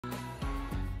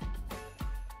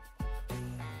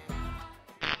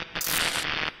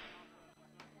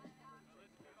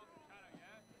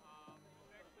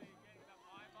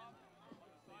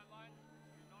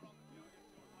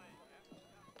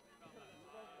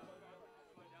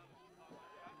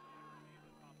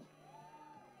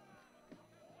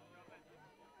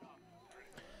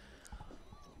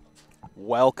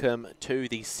Welcome to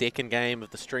the second game of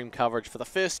the stream coverage for the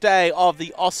first day of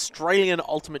the Australian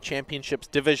Ultimate Championships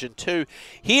Division II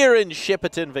here in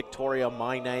Shepparton, Victoria.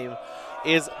 My name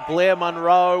is Blair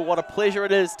Munro. What a pleasure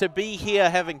it is to be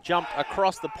here, having jumped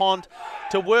across the pond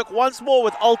to work once more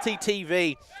with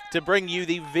ulti.TV to bring you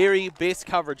the very best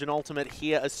coverage in Ultimate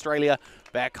here, Australia,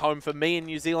 back home for me in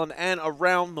New Zealand and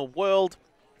around the world.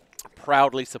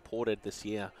 Proudly supported this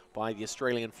year by the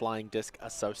Australian Flying Disc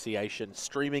Association.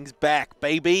 Streaming's back,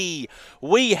 baby.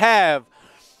 We have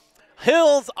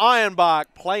Hills Ironbark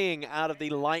playing out of the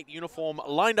light uniform,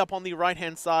 lined up on the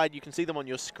right-hand side. You can see them on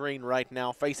your screen right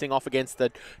now, facing off against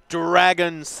the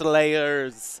Dragon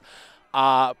Slayers,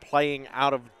 playing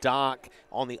out of dark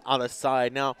on the other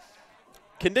side. Now,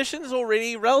 conditions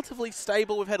already relatively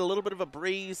stable. We've had a little bit of a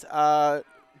breeze,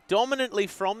 dominantly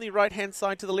from the right-hand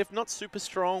side to the left, not super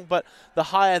strong, but the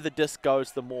higher the disc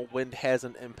goes, the more wind has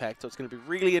an impact. So it's going to be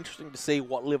really interesting to see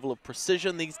what level of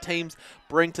precision these teams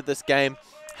bring to this game,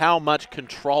 how much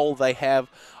control they have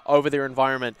over their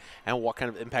environment, and what kind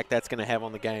of impact that's going to have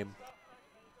on the game.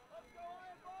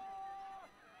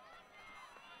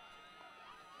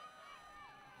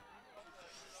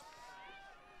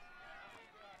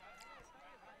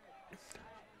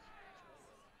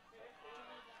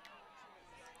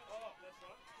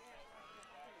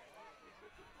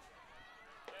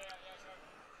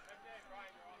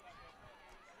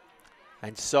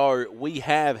 And so we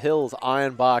have Hills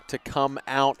Ironbark to come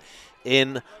out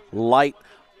in light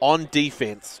on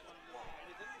defense.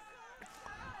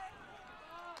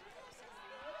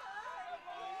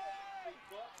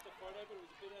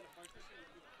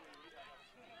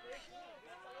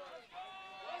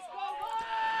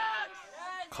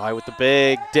 Kai with the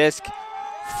big disc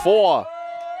for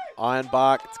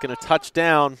Ironbark. It's going to touch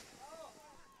down.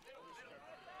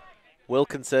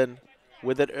 Wilkinson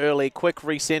with it early, quick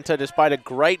recenter despite a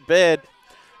great bid.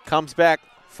 Comes back,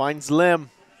 finds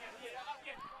Lim.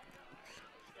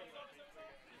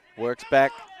 Works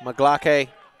back, Maglake.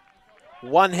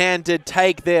 One-handed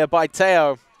take there by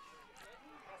Teo.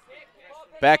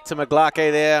 Back to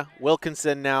Maglake there.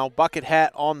 Wilkinson now, bucket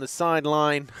hat on the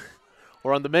sideline,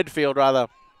 or on the midfield rather.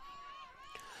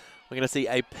 We're going to see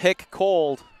a pick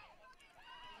called.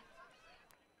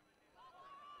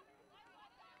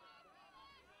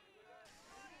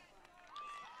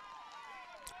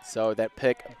 So that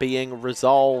pick being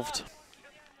resolved.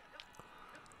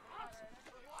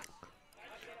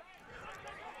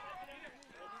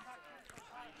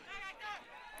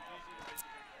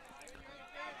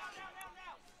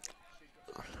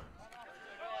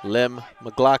 Lim,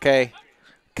 Maglake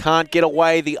can't get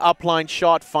away. The upline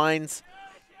shot finds.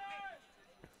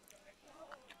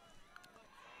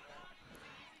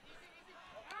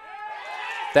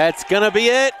 That's going to be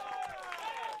it.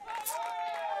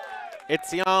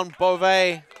 It's Jan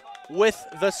Beauvais with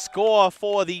the score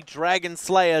for the Dragon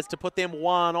Slayers to put them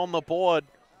 1 on the board.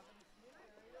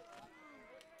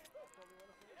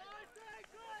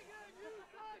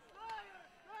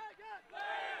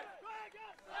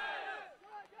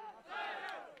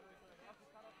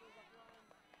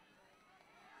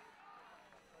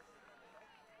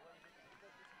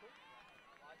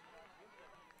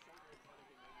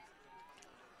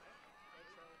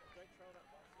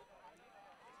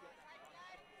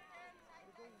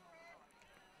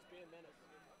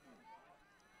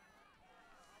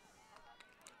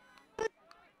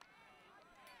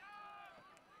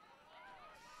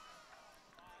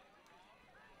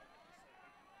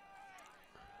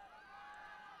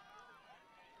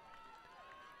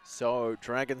 So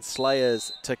Dragon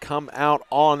Slayers to come out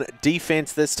on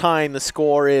defense this time. The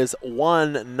score is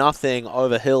 1-0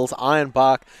 over Hills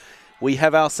Ironbark. We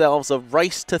have ourselves a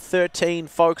race to 13,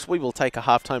 folks. We will take a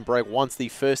halftime break once the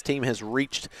first team has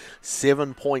reached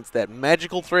 7 points, that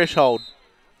magical threshold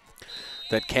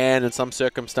that can, in some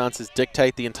circumstances,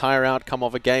 dictate the entire outcome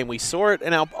of a game. We saw it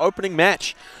in our opening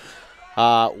match,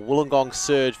 Wollongong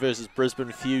Surge versus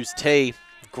Brisbane Fuse T.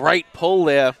 Great pull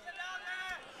there.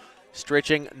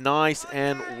 Stretching nice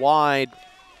and wide.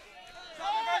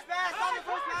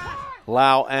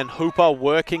 Lau and Hooper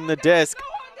working the disc.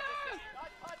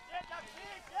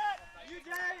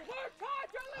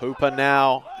 Hooper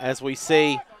now, as we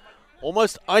see,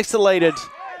 almost isolated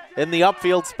in the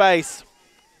upfield space.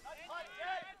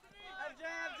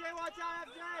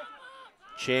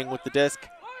 Cheng with the disc.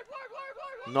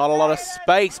 Not a lot of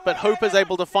space, but Hooper's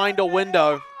able to find a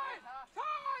window.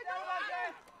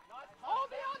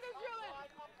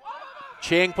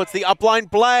 Cheng puts the upline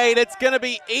blade. It's going to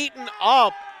be eaten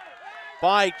up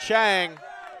by Chang.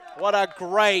 What a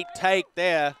great take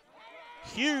there.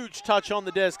 Huge touch on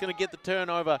the disc, going to get the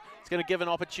turnover. It's going to give an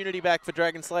opportunity back for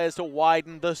Dragon Slayers to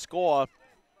widen the score.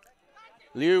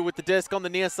 Liu with the disc on the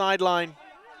near sideline.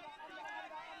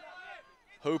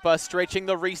 Hooper stretching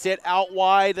the reset out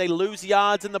wide. They lose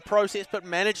yards in the process, but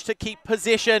manage to keep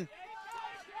possession.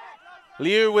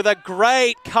 Liu with a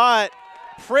great cut.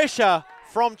 Pressure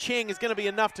from Cheng is going to be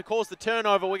enough to cause the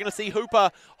turnover. We're going to see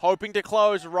Hooper hoping to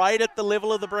close right at the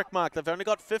level of the brick mark. They've only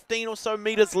got 15 or so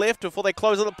meters left before they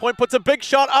close at the point. Puts a big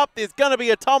shot up. There's going to be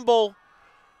a tumble.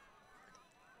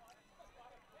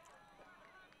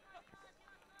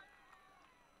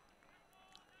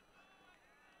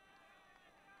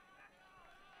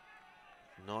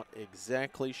 Not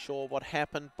exactly sure what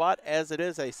happened, but as it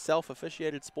is a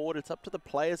self-officiated sport, it's up to the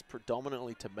players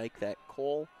predominantly to make that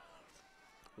call.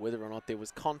 Whether or not there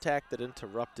was contact that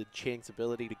interrupted Cheng's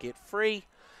ability to get free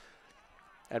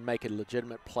and make a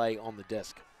legitimate play on the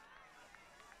disc.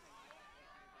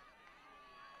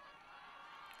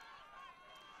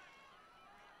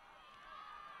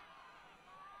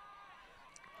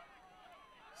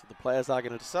 So the players are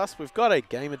going to discuss. We've got a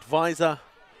game advisor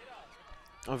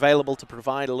available to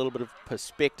provide a little bit of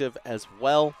perspective as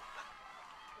well.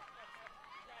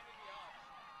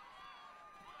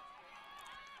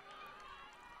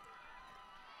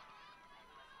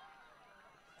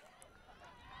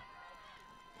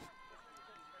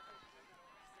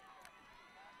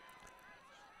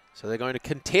 So they're going to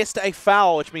contest a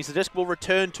foul, which means the disc will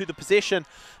return to the possession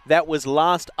that was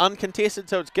last uncontested.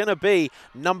 So it's going to be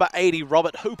number 80,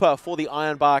 Robert Hooper, for the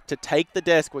Ironbark to take the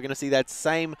disc. We're going to see that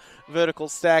same vertical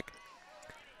stack.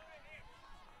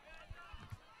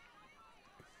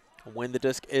 When the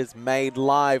disc is made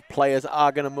live, players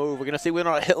are going to move. We're going to see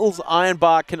whether or not Hills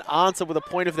Ironbark can answer with a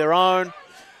point of their own.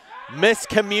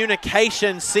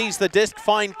 Miscommunication sees the disc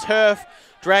find turf.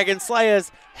 Dragon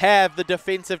Slayers have the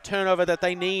defensive turnover that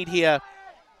they need here.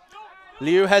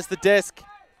 Liu has the disc.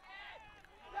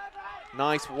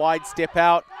 Nice wide step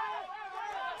out.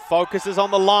 Focuses on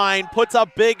the line. Puts a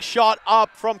big shot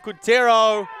up from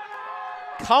Quintero.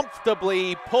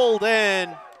 Comfortably pulled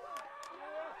in.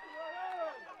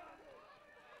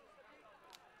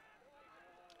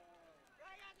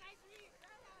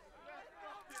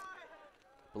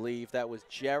 I believe that was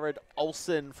Jared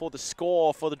Olsen for the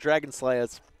score for the Dragon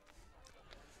Slayers.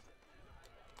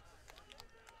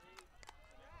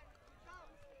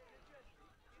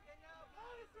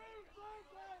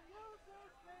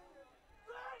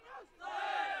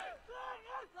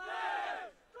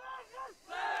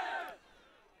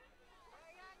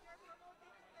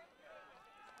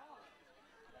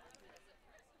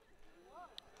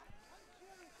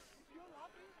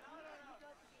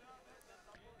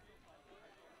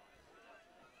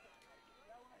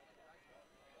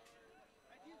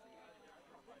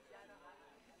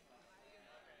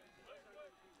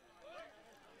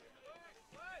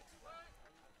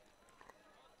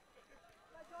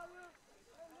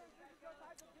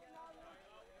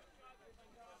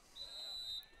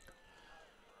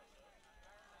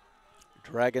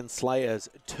 Dragon Slayers,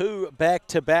 2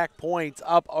 back-to-back points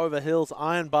up over Hills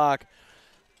Ironbark.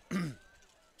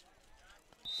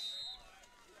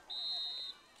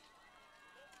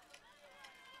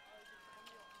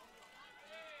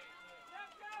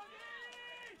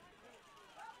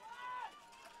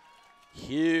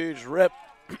 Huge rip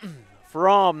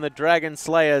from the Dragon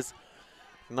Slayers.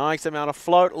 Nice amount of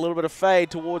float, a little bit of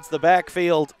fade towards the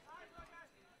backfield.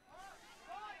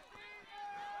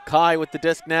 Kai with the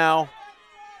disc now.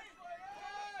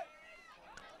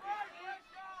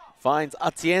 Finds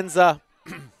Atienza.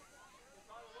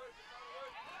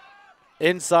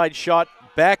 Inside shot,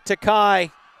 back to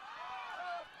Kai.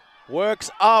 Works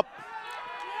up.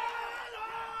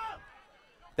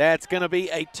 That's going to be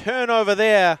a turnover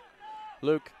there.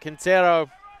 Luke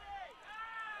Quintero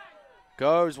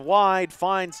goes wide,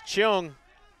 finds Chung.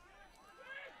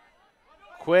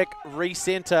 Quick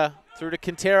recenter through to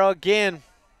Quintero again.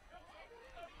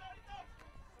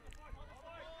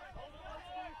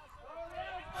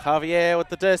 Javier with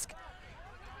the disc.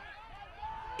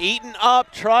 Eaten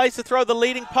up, tries to throw the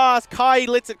leading pass. Kai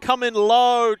lets it come in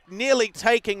low, nearly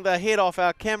taking the head off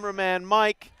our cameraman,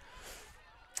 Mike.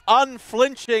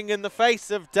 Unflinching in the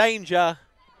face of danger.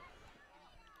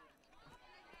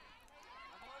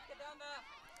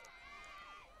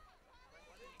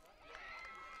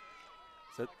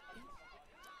 So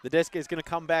the disc is going to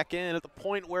come back in at the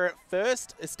point where it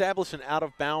first established an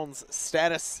out-of-bounds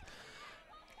status.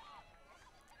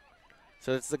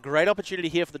 So it's a great opportunity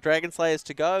here for the Dragon Slayers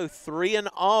to go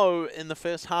 3-0 in the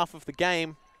first half of the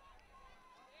game.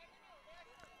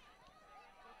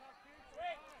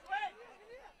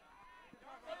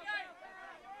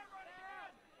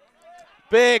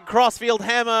 Big crossfield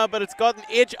hammer, but it's got an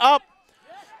edge up.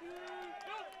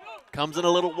 Comes in a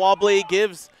little wobbly,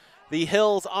 gives the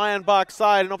Hills Ironbark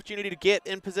side an opportunity to get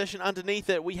in position underneath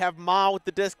it. We have Ma with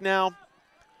the disc now.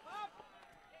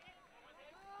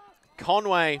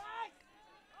 Conway.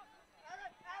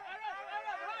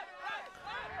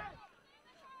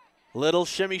 Little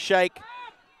shimmy shake.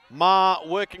 Ma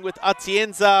working with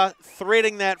Atienza,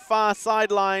 threading that far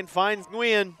sideline, finds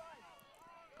Nguyen.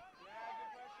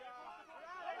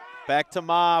 Back to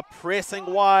Ma, pressing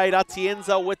wide.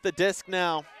 Atienza with the disc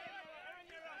now.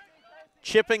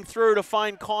 Chipping through to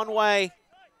find Conway.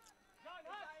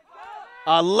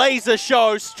 A laser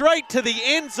show straight to the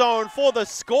end zone for the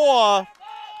score.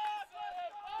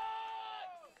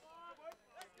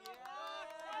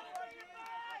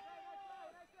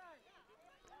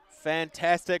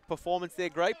 Fantastic performance there.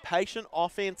 Great patient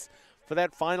offense for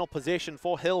that final possession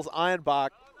for Hills Ironbark.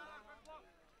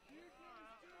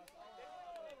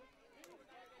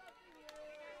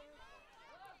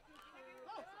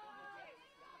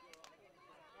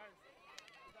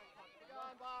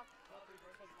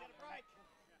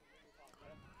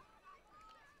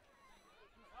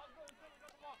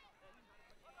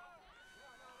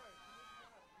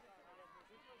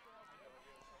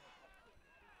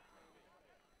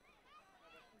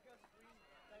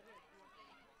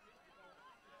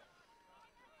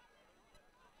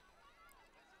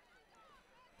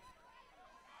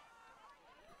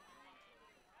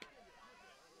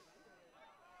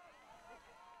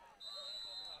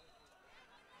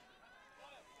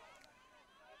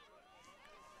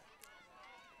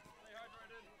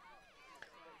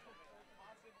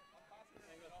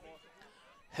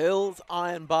 Hills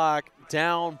Ironbark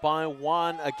down by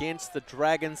 1 against the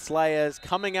Dragon Slayers,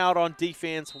 coming out on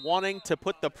defense, wanting to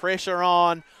put the pressure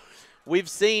on. We've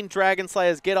seen Dragon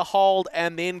Slayers get a hold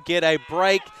and then get a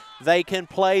break. They can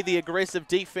play the aggressive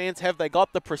defense. Have they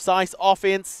got the precise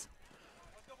offense?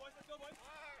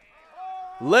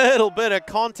 Little bit of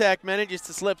contact manages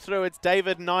to slip through. It's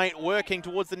David Knight working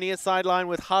towards the near sideline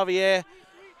with Javier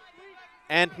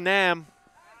and Nam.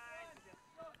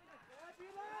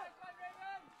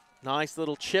 Nice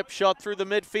little chip shot through the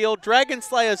midfield. Dragon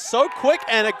Slayers so quick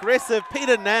and aggressive.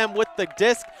 Peter Nam with the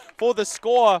disc for the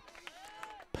score.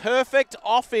 Perfect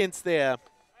offense there.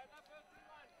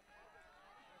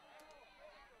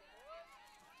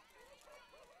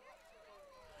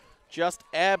 Just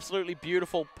absolutely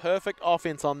beautiful. Perfect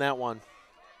offense on that one.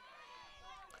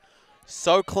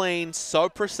 So clean, so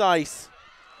precise.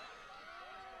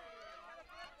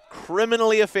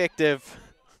 Criminally effective.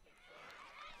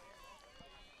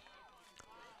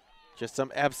 Just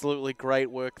some absolutely great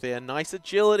work there. Nice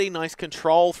agility, nice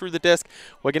control through the disc.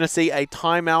 We're going to see a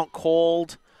timeout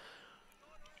called,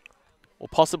 or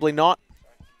possibly not.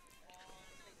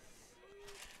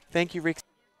 Thank you, Rick.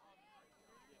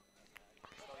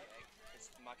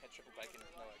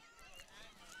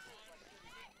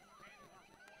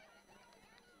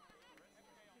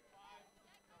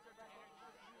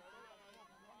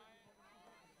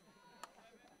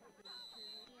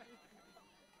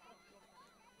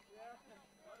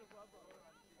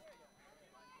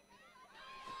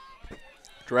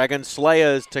 Dragon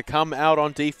Slayers to come out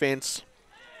on defense.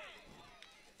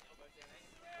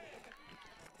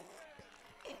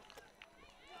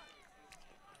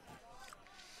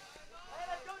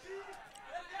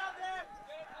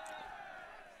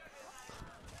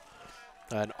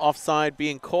 An offside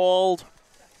being called.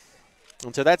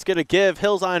 And so that's going to give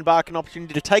Hills Ironbark an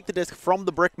opportunity to take the disc from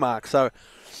the brick mark. So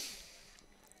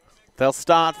they'll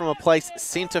start from a place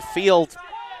center field.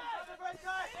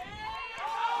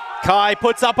 Kai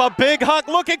puts up a big hug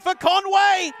looking for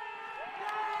Conway.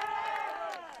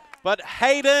 But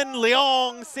Hayden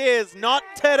Leong says, not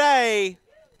today.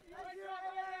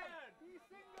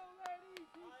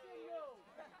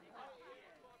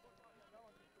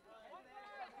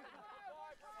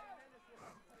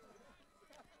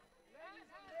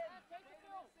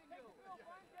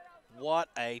 What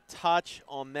a touch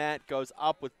on that. Goes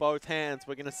up with both hands.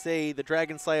 We're going to see the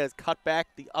Dragon Slayers cut back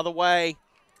the other way.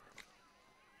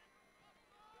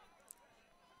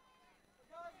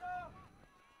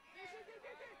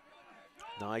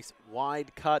 Nice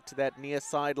wide cut to that near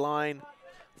sideline.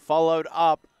 Followed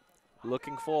up,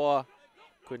 looking for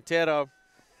Quintero.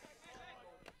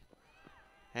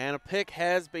 And a pick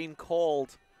has been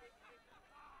called.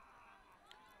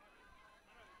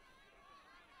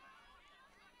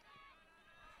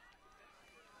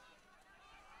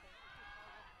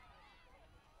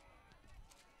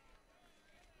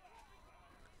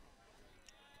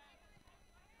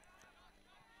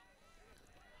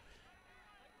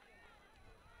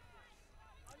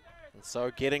 So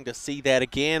getting to see that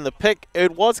again. The pick,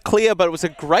 it was clear, but it was a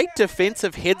great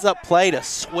defensive heads-up play to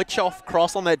switch off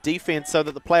cross on that defense so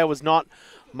that the player was not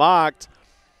marked.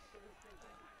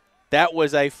 That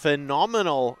was a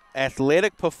phenomenal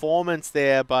athletic performance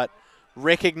there, but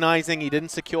recognizing he didn't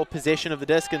secure possession of the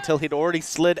disc until he'd already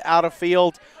slid out of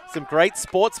field. Some great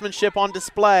sportsmanship on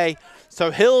display.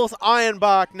 So Hills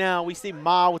Ironbark now. We see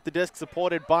Ma with the disc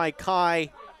supported by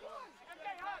Kai.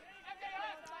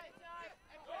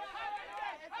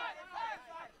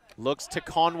 Looks to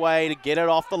Conway to get it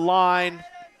off the line.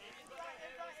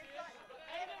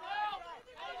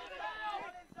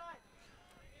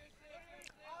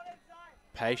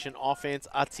 Patient offense.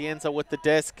 Atienza with the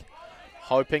disc.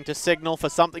 Hoping to signal for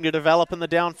something to develop in the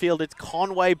downfield. It's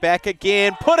Conway back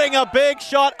again. Putting a big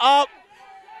shot up.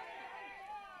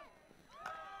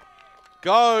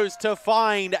 Goes to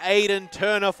find Aiden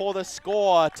Turner for the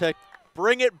score to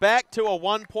bring it back to a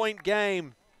one-point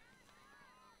game.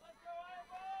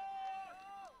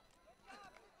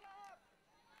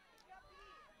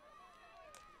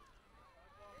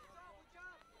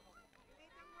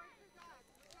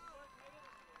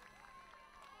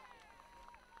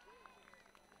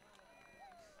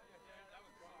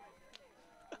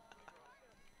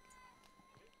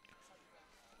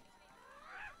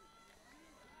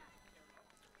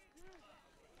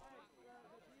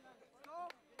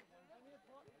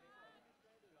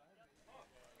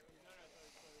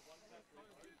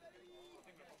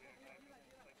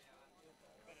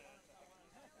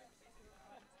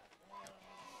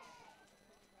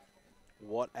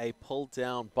 What a pull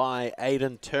down by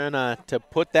Aiden Turner to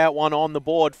put that one on the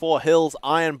board for Hills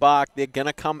Ironbark. They're going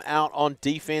to come out on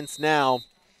defense now.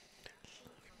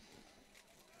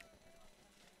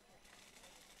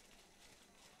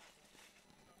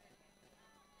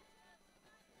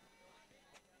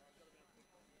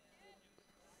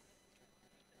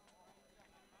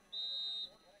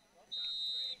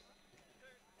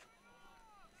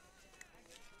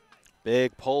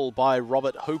 Big pull by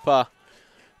Robert Hooper.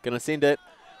 Going to send it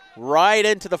right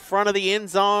into the front of the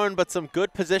end zone, but some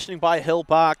good positioning by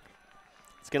Hillbark.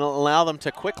 It's going to allow them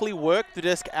to quickly work the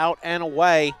disc out and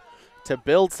away to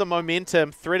build some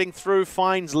momentum. Threading through,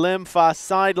 finds Lim, far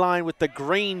sideline with the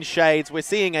green shades. We're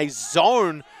seeing a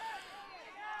zone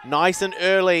nice and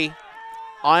early.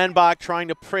 Ironbark trying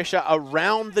to pressure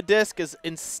around the disc, as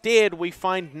instead we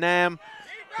find Nam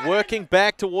working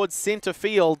back towards center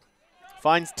field.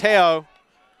 Finds Teo.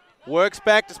 Works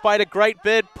back despite a great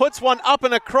bid. Puts one up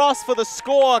and across for the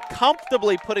score.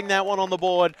 Comfortably putting that one on the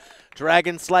board.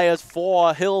 Dragon Slayers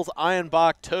 4, Hills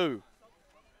Ironbark 2.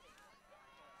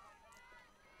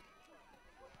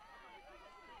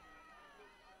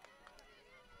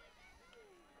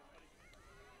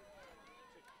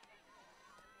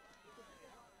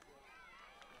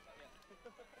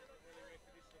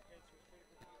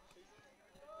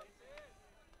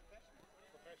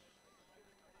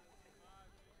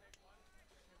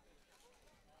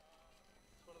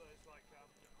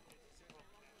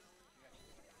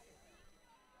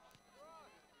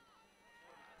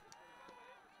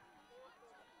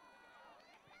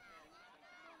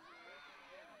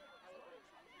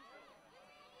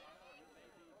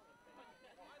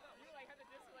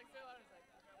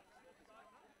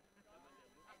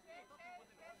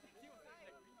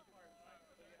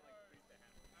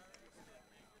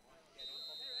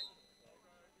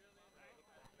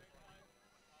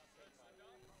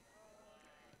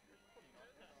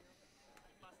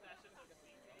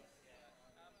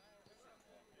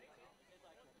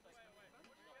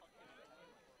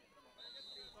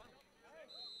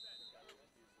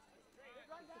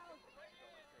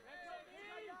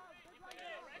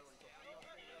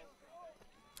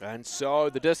 And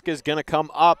so the disc is going to come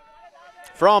up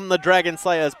from the Dragon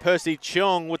Slayers. Percy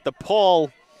Chung with the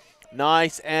pull.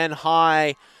 Nice and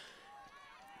high.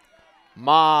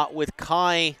 Ma with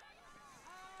Kai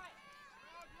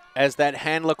as that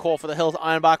handler call for the Hills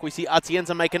Ironbark. We see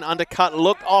Atienza make an undercut.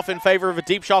 Looked off in favor of a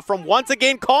deep shot from once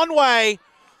again Conway.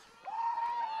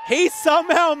 He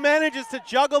somehow manages to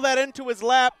juggle that into his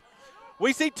lap.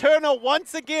 We see Turner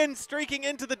once again streaking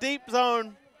into the deep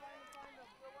zone.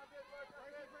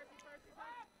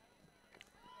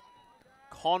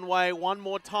 Conway one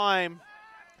more time,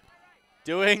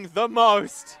 doing the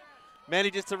most.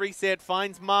 Manages to reset,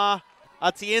 finds Ma.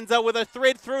 Atienza with a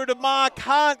thread through to Ma,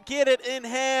 can't get it in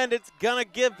hand. It's gonna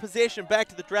give possession back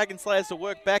to the Dragon Slayers to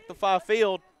work back the far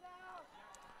field.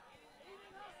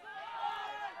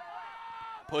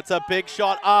 Puts a big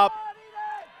shot up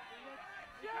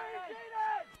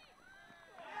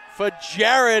for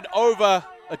Jared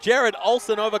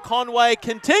Olsen over Conway.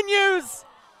 Continues.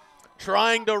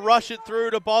 trying to rush it through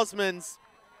to Bosmans.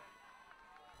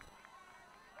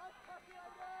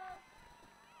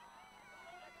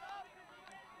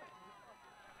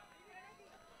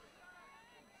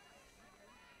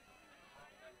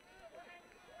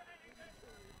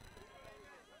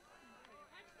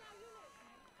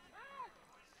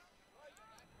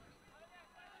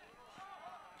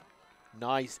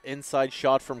 Nice inside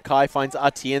shot from Kai, finds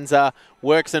Atienza,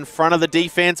 works in front of the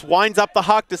defense, winds up the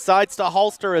huck, decides to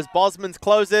holster as Bosmans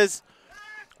closes,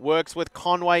 works with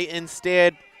Conway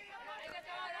instead.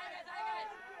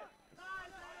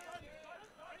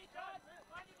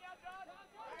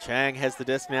 Chang has the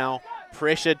disc now,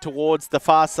 pressured towards the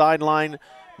far sideline,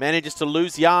 manages to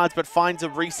lose yards but finds a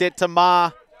reset to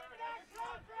Ma.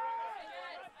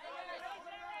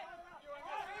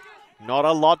 Not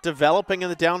a lot developing in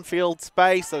the downfield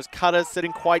space. Those cutters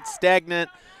sitting quite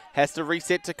stagnant. Has to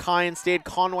reset to Kai instead.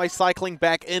 Conway cycling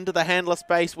back into the handler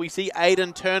space. We see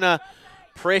Aiden Turner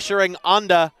pressuring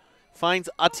under. Finds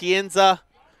Atienza.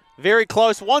 Very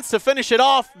close. Wants to finish it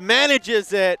off.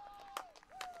 Manages it.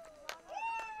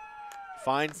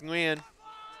 Finds Nguyen.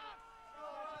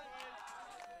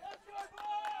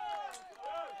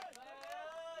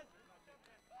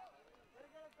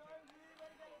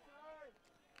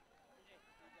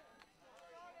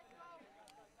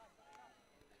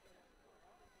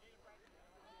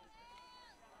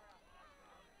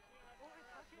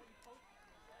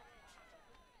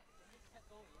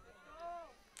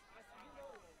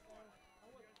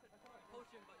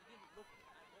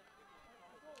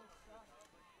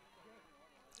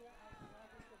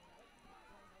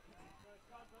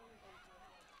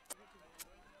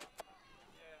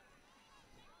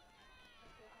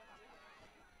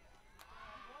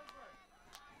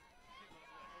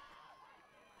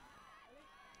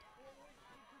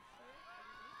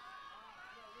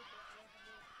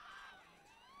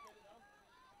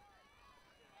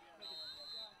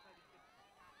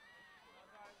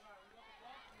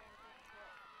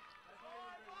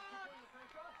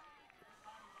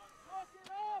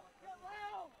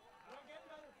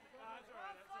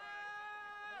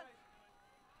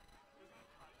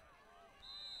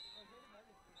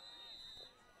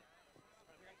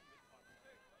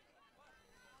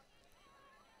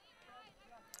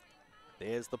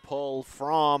 There's the pull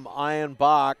from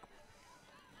Ironbark.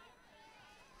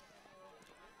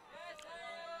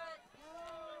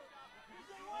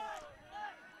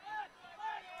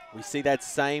 We see that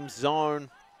same zone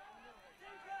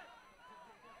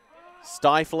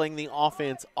stifling the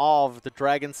offense of the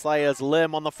Dragon Slayers.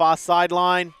 Lim on the far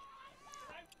sideline.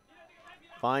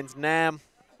 Finds Nam.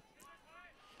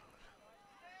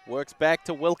 Works back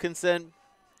to Wilkinson.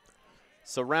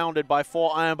 Surrounded by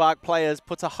 4 Ironbark players.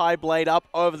 Puts a high blade up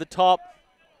over the top.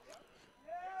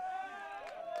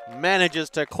 Manages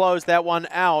to close that one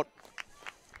out.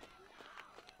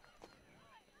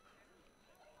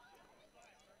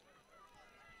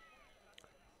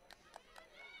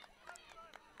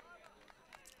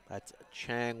 That's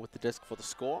Chang with the disc for the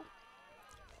score.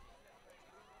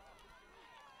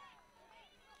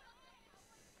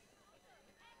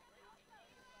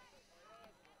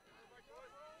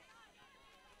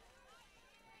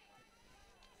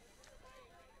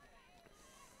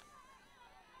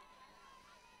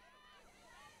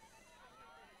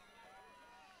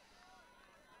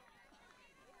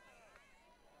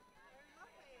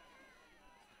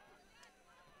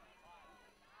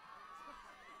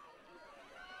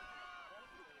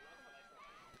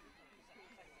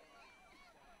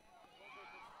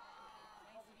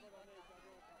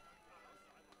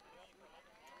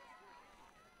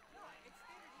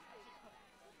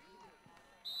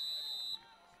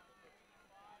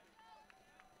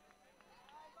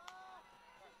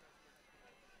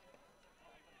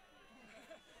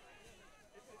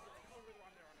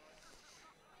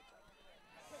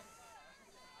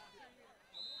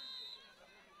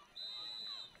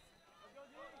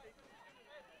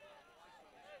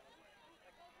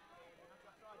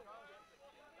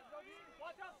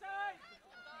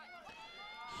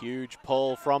 Huge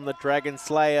pull from the Dragon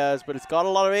Slayers, but it's got a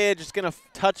lot of air. Just going to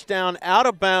touch down out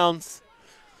of bounds.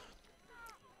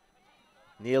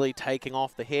 Nearly taking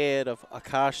off the head of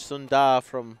Akash Sundar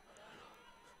from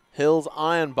Hills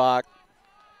Ironbark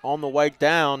on the way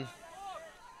down.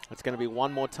 It's going to be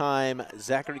one more time.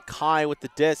 Zachary Kai with the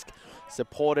disc,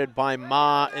 supported by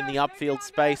Ma in the upfield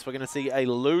space. We're going to see a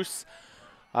loose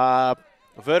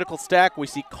vertical stack. We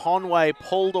see Conway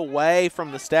pulled away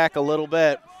from the stack a little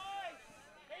bit.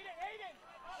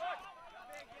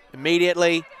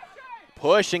 Immediately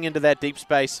pushing into that deep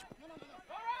space.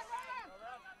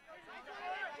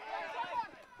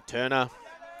 Turner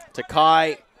to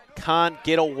Kai. can't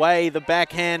get away the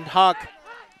backhand huck.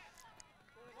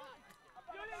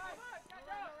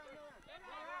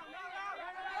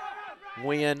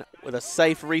 Nguyen with a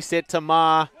safe reset to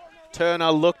Ma.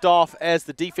 Turner looked off as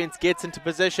the defense gets into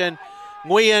position.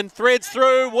 Nguyen threads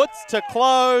through, Woods to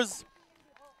close.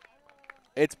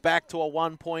 It's back to a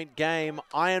 1-point game.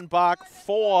 Ironbark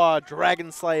 4,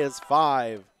 Dragon Slayers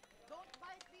 5.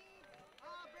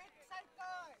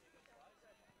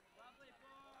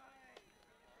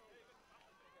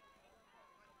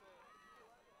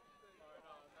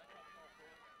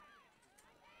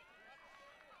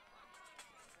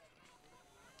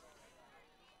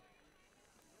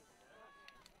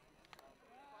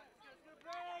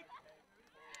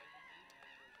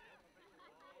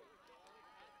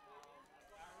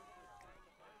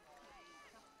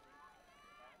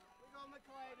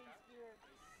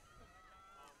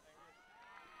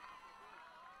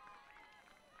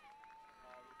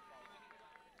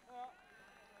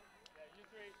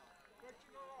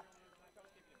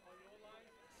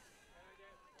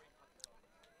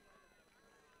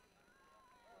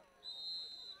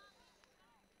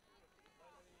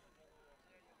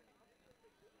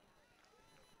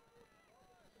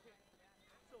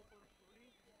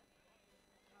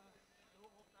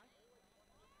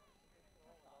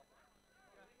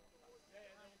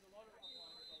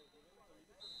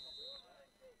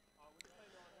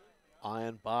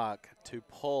 Ironbark to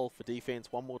pull for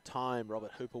defense one more time.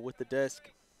 Robert Hooper with the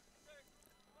disc.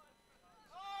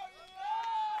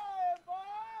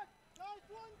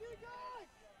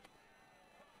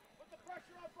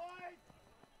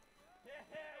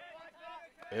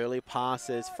 Early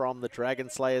passes from the Dragon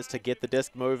Slayers to get the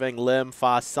disc moving. Lim,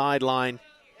 far sideline.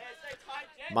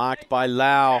 Marked by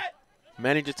Lau.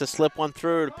 Manages to slip one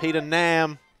through to Peter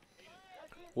Nam.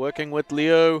 Working with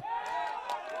Liu.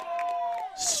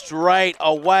 Straight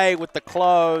away with the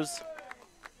close.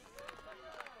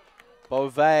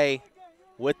 Beauvais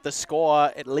with the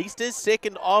score, at least his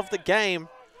second of the game.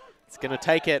 It's going to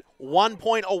take it 1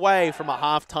 point away from a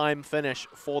halftime finish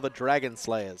for the Dragon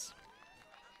Slayers.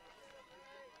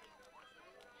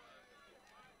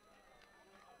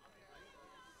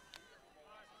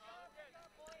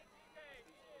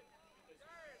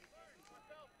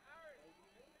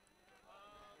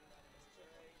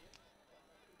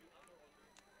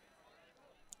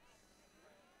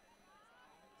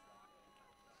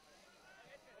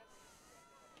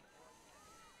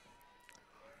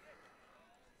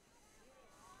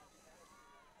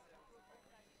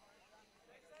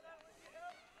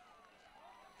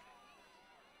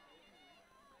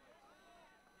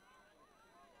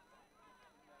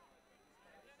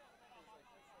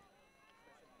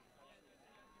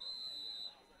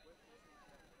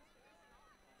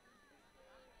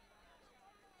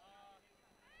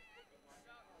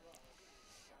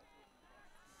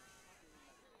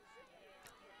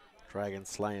 Dragon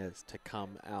Slayers to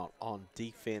come out on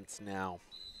defense now.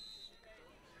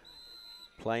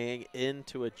 Playing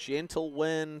into a gentle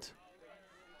wind.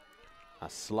 A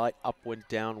slight upwind,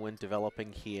 downwind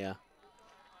developing here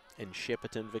in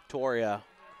Shepparton, Victoria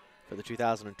for the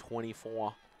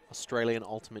 2024 Australian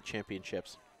Ultimate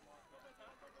Championships.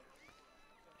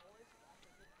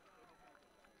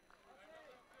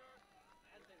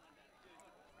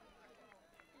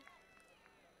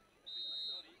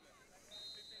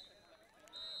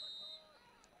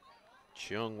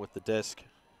 Chung with the disc.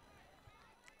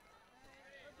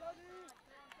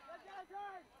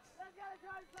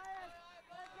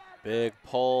 Big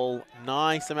pull,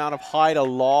 nice amount of height, a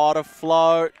lot of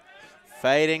float.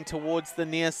 Fading towards the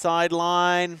near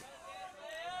sideline.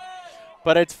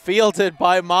 But it's fielded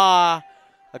by Ma.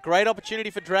 A great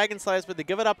opportunity for Dragon Slayers, but they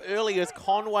give it up early as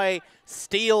Conway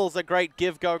steals a great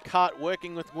give-go cut,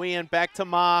 working with Nguyen back to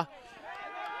Ma.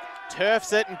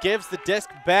 Turfs it and gives the disc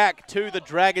back to the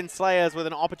Dragon Slayers with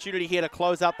an opportunity here to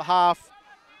close out the half.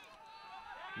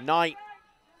 Knight.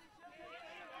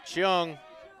 Chung.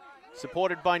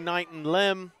 Supported by Knight and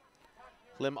Lim.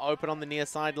 Lim open on the near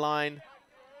sideline.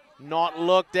 Not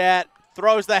looked at.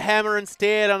 Throws the hammer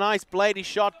instead. A nice bladey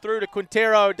shot through to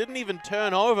Quintero. Didn't even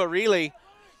turn over, really.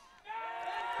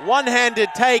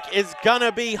 One-handed take is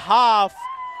gonna be half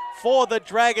for the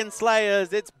Dragon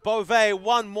Slayers. It's Beauvais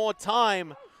one more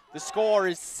time. The score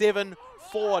is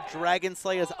 7-4. Dragon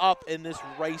Slayers up in this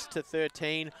race to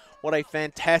 13. What a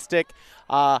fantastic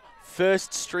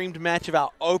first streamed match of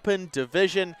our open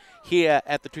division here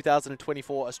at the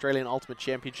 2024 Australian Ultimate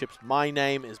Championships. My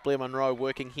name is Blair Munro,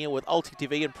 working here with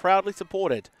ulti.TV and proudly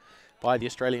supported by the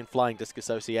Australian Flying Disc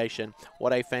Association.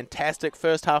 What a fantastic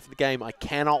first half of the game. I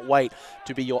cannot wait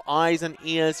to be your eyes and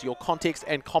ears, your context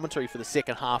and commentary for the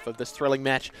second half of this thrilling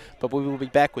match, but we will be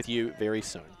back with you very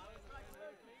soon.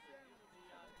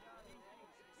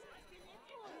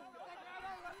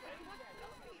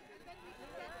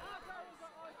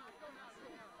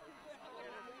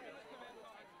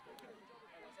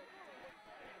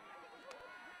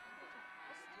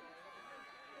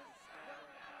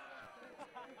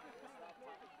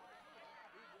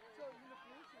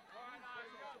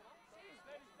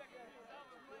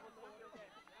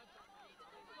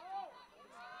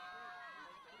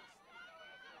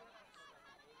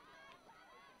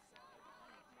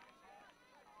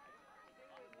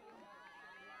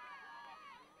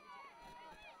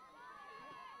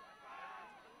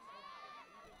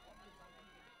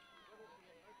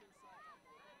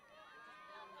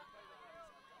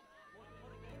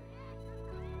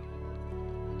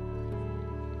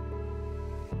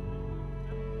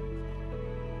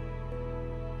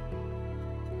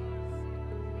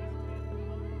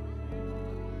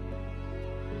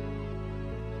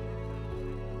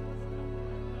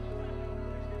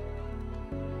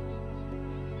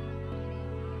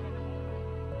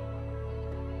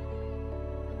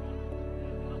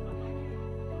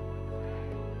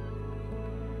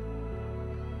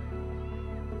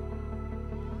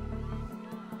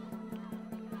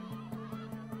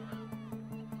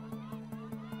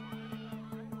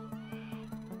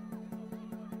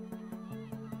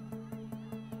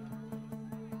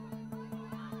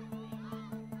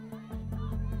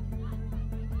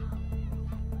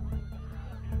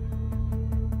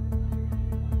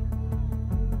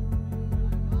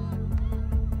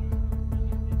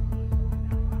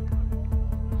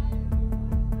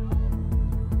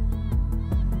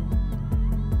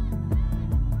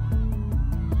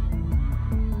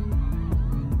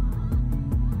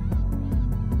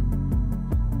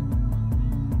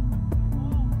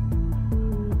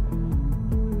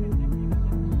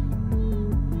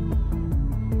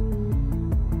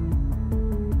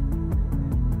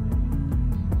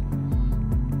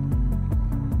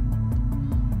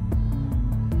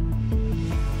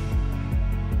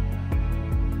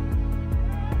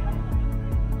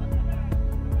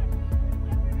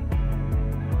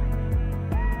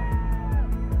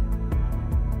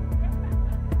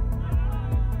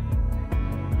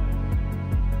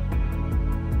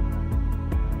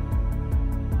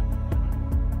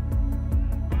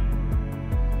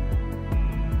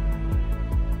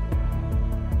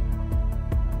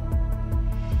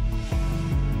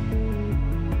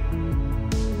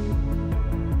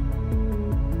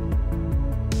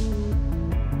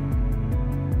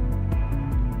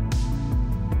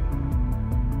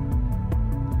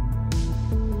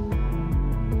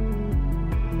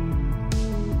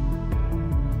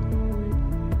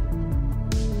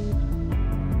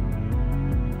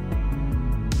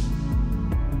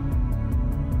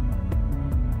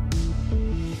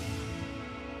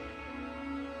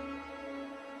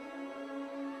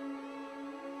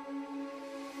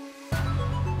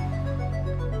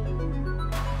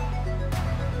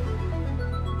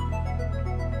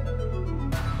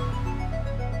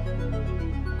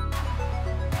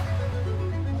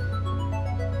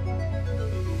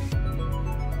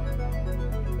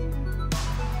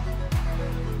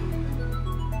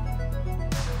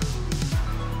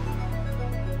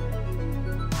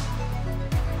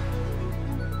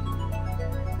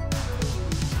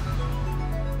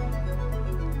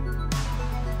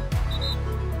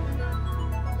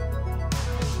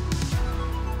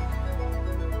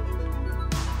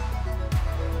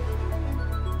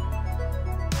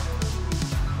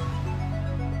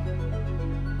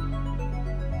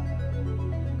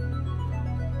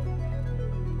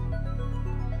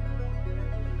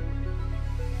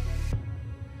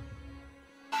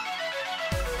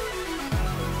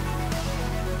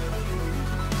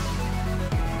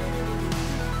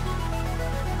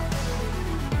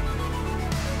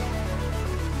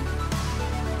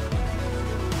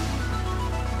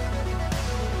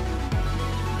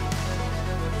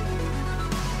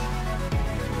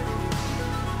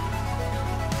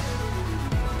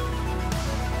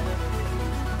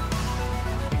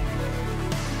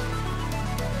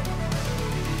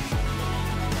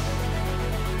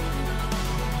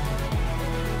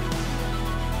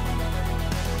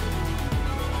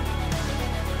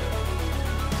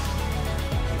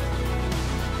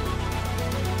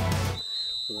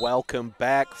 Welcome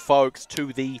back, folks,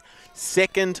 to the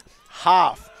second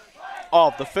half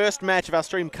of the first match of our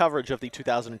stream coverage of the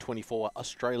 2024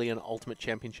 Australian Ultimate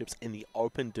Championships in the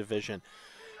Open Division.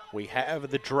 We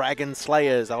have the Dragon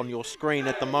Slayers on your screen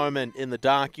at the moment in the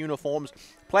dark uniforms,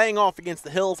 playing off against the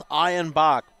Hills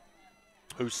Ironbark,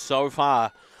 who so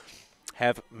far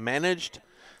have managed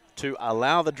to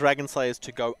allow the Dragon Slayers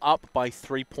to go up by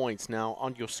 3 points. Now,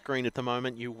 on your screen at the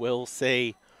moment, you will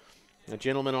see a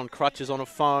gentleman on crutches on a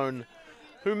phone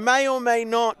who may or may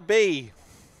not be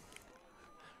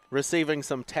receiving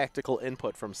some tactical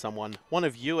input from someone, one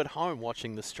of you at home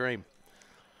watching the stream.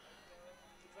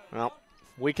 Well,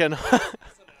 we can...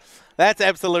 That's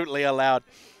absolutely allowed.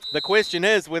 The question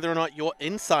is whether or not your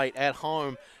insight at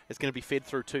home is going to be fed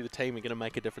through to the team and going to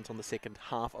make a difference on the second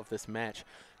half of this match.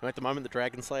 Now, at the moment, the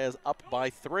Dragon Slayers up by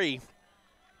 3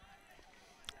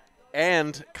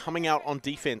 and coming out on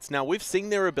defense. Now, we've seen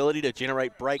their ability to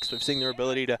generate breaks. We've seen their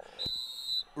ability to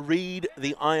read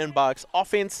the Ironbark's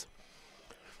offense,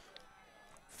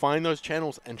 find those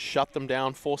channels and shut them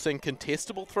down, forcing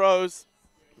contestable throws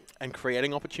and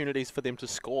creating opportunities for them to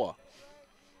score.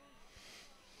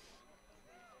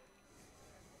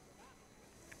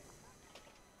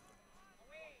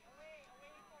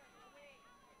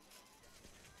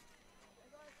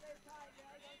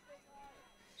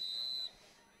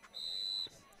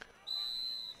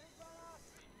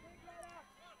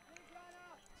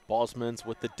 Bosmans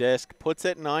with the disc, puts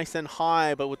it nice and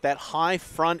high, but with that high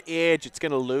front edge, it's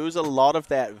going to lose a lot of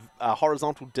that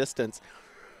horizontal distance.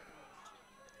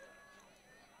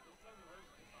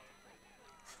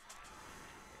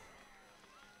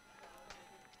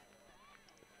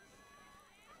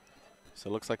 So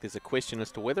it looks like there's a question as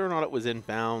to whether or not it was in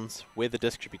bounds, where the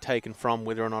disc should be taken from,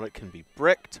 whether or not it can be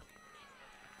bricked.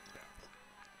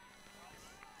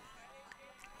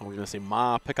 And we're going to see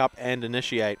Ma pick up and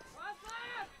initiate.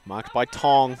 Marked by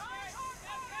Tong.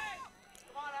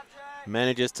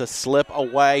 Manages to slip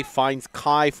away, finds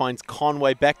Kai, finds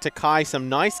Conway, back to Kai. Some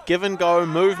nice give and go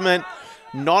movement.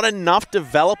 Not enough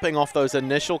developing off those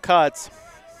initial cuts.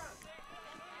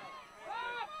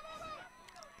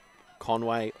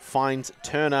 Conway finds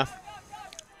Turner.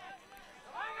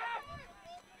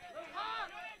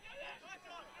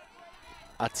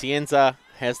 Atienza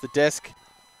has the disc.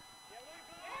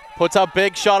 Puts a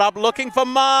big shot up, looking for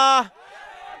Ma.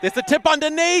 There's the tip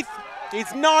underneath.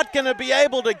 He's not going to be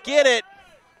able to get it.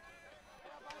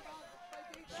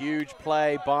 Huge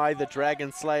play by the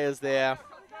Dragon Slayers there.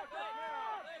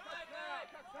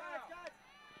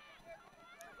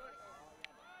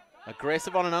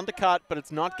 Aggressive on an undercut, but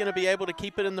it's not going to be able to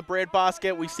keep it in the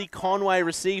breadbasket. We see Conway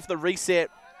receive the reset.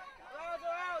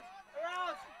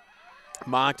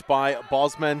 Marked by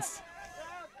Bosmans.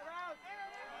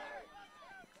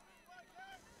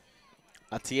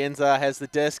 Atienza has the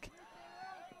disc.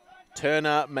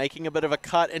 Turner making a bit of a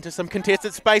cut into some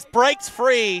contested space. Breaks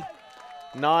free.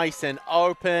 Nice and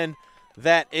open.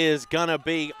 That is going to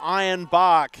be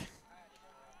Ironbark.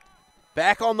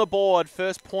 Back on the board.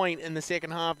 First point in the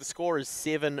second half. The score is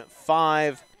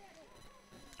 7-5.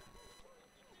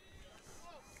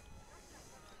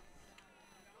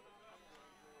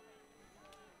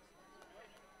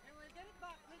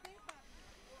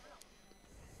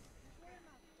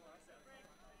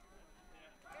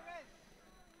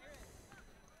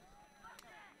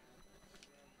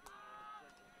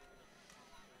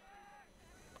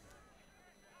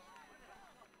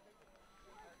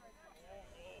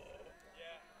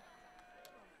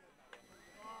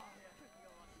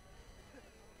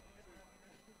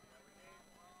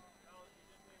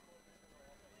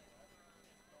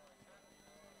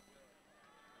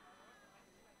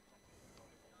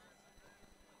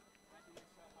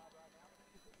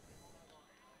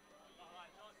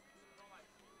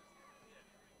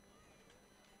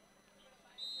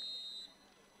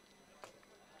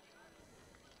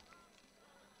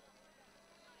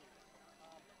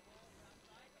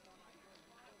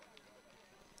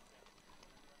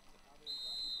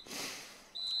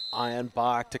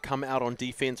 Ironbark to come out on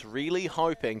defense, really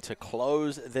hoping to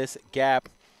close this gap.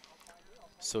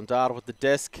 Sundar with the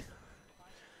disc.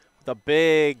 The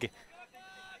big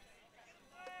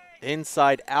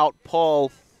inside out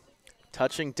pull,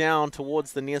 touching down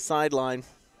towards the near sideline.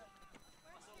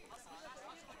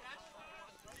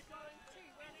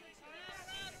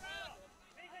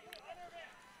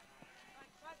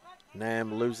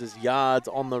 Nam loses yards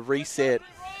on the reset.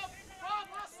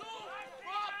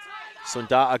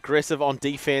 Sundar aggressive on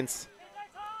defense.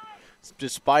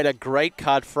 Despite a great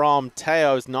cut from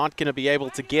Teo's not going to be able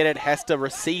to get it. Has to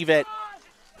receive it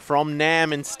from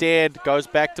Nam instead. Goes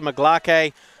back to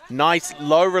Maglake. Nice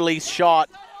low release shot.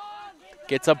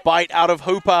 Gets a bite out of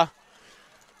Hooper.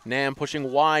 Nam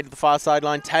pushing wide to the far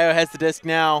sideline. Teo has the disc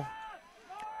now.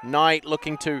 Knight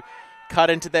looking to cut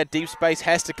into that deep space.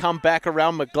 Has to come back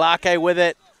around. Maglake with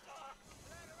it.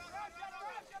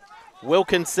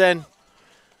 Wilkinson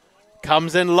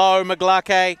comes in low.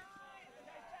 McGluckie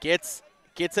gets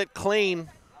it clean.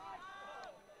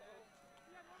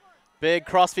 Big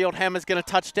crossfield hammer's going to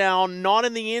touch down. Not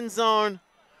in the end zone.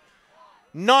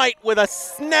 Knight with a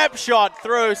snapshot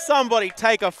through. Somebody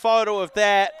take a photo of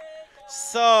that.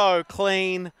 So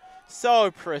clean,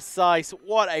 so precise.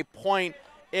 What a point.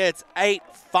 It's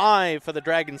 8-5 for the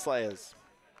Dragon Slayers.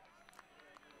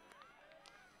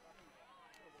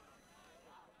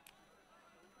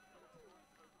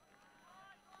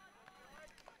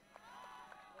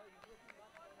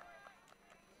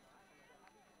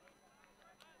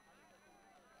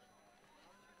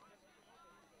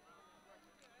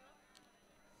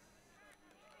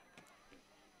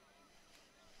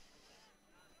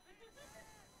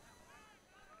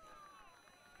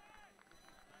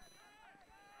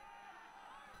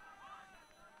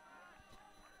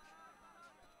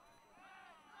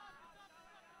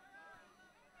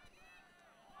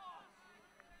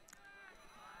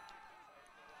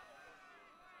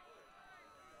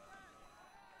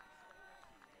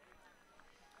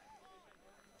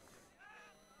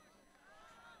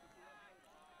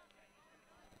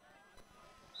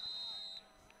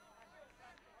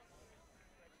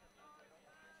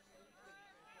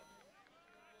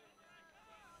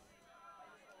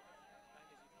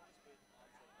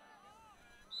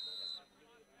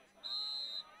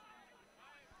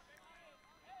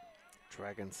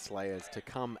 Dragon Slayers to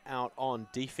come out on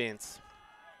defense.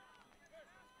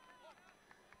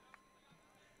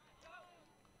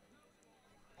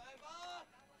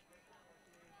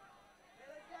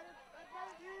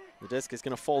 The disc is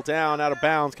going to fall down out of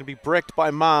bounds, can be bricked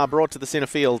by Ma, brought to the center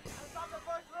field.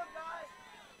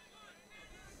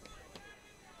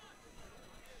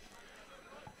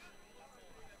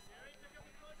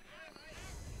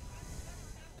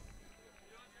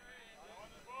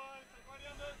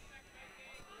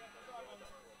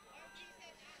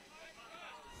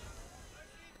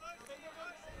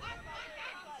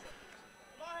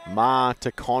 Ma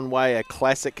to Conway, a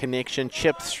classic connection,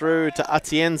 chips through to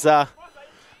Atienza.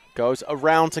 Goes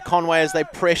around to Conway as they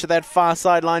pressure that far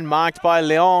sideline, marked by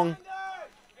Leong.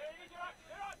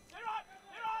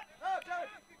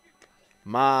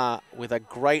 Ma with a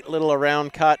great little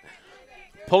around cut,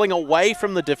 pulling away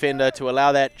from the defender to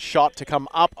allow that shot to come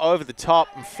up over the top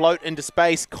and float into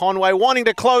space. Conway wanting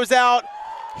to close out.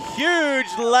 Huge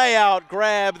layout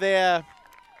grab there.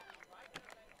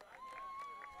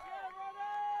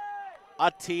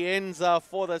 Atienza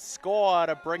for the score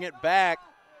to bring it back.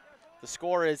 The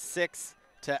score is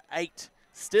 6-8.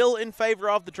 Still in favor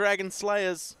of the Dragon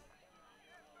Slayers.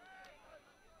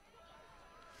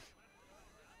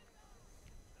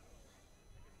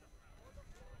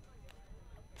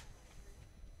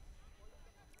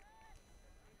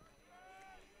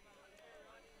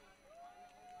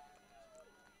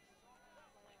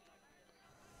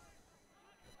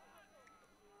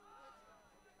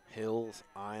 Hills,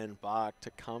 Ironbark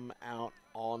to come out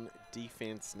on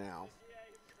defense now.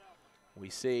 We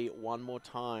see one more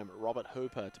time Robert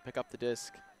Hooper to pick up the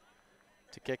disc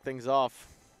to kick things off.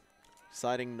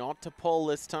 Deciding not to pull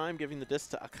this time, giving the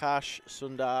disc to Akash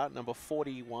Sundar, number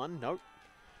 41. Nope.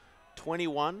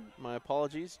 21, my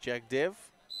apologies. Jagdev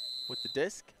with the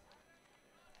disc.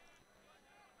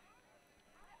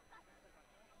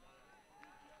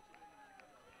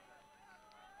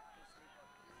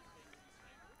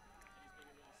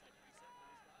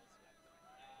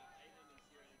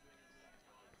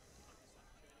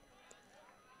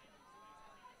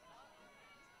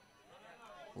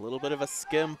 A little bit of a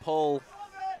skim pull.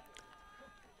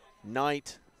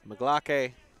 Knight,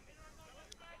 McGluckie.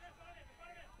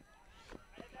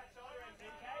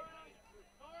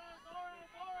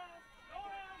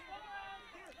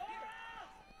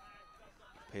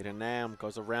 Peter Nam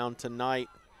goes around to Knight.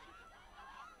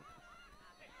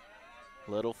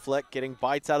 Little flick, getting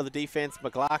bites out of the defense.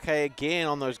 McGluckie again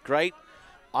on those great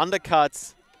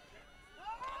undercuts.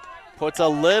 Puts a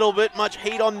little bit much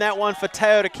heat on that one for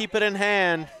Teo to keep it in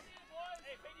hand.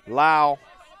 Lau.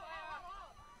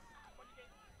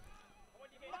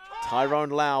 Tyrone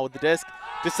Lau with the disc.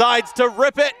 Decides to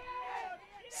rip it.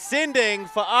 Sending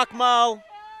for Akmal.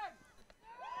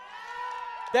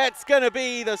 That's going to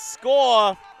be the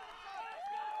score.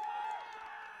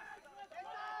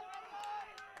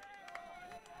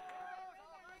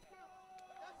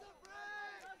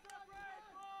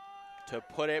 To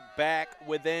put it back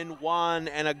within one,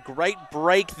 and a great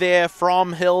break there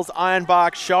from Hills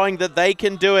Ironbark, showing that they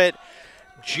can do it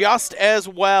just as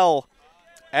well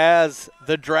as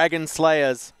the Dragon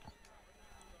Slayers.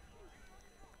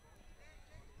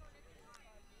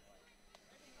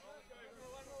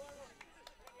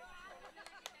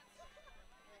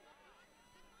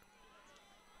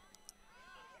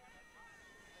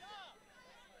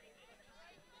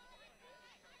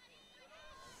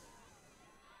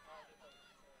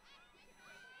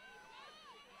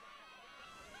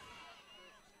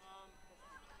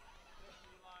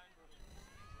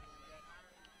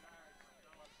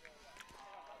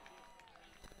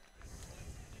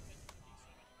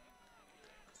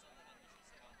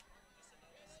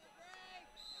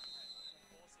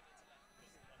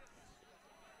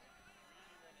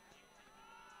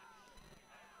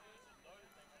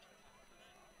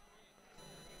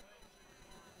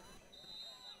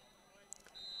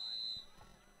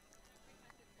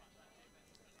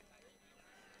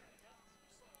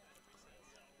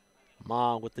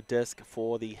 Ma with the disc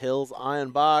for the Hills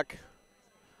Ironbark.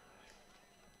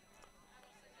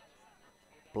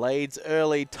 Blades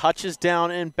early, touches down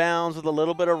in bounds with a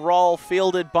little bit of roll,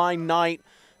 fielded by Knight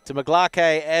to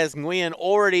Maglake as Nguyen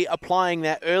already applying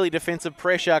that early defensive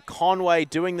pressure. Conway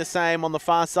doing the same on the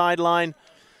far sideline.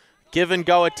 Give and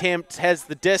go attempt, has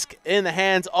the disc in the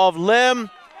hands of Lim,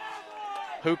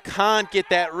 who can't get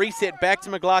that reset back to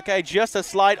Maglake. Just a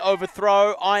slight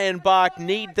overthrow. Ironbark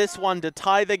need this one to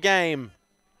tie the game.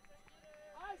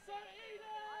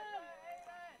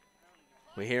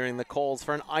 We're hearing the calls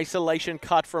for an isolation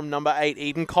cut from number 8,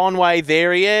 Eden Conway.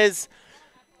 There he is.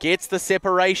 Gets the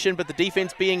separation, but the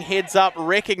defense being heads up,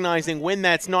 recognizing when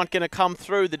that's not going to come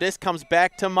through. The disc comes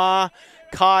back to Ma.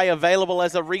 Kai available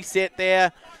as a reset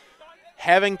there.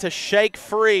 Having to shake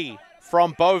free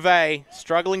from Beauvais.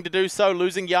 Struggling to do so,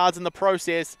 losing yards in the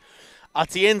process.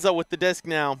 Atienza with the disc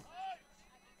now.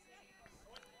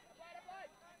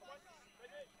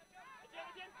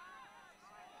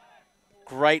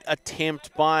 Great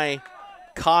attempt by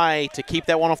Kai to keep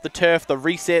that one off the turf. The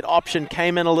reset option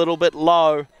came in a little bit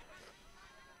low.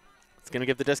 It's going to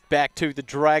give the disc back to the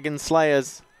Dragon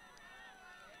Slayers.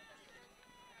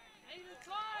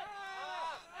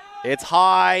 It's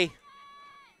high.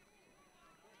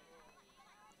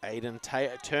 Aiden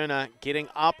Turner getting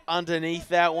up underneath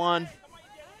that one.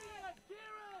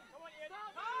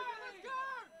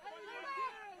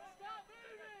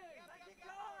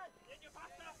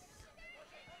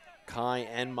 Kai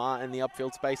and Ma in the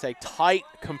upfield space. A tight,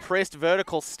 compressed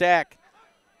vertical stack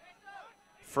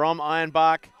from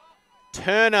Ironbark.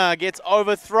 Turner gets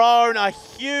overthrown. A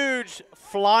huge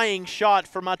flying shot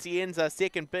from Atienza.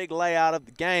 Second big layout of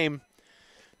the game.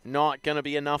 Not going to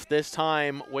be enough this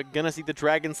time. We're going to see the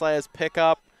Dragon Slayers pick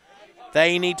up.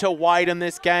 They need to widen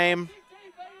this game.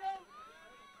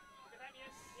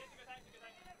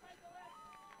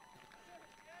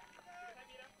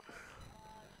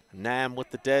 Nam with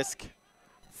the disc.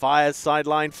 Fires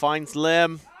sideline, finds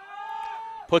Lim.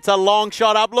 Puts a long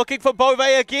shot up, looking for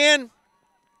Beauvais again.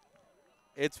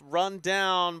 It's run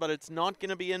down, but it's not going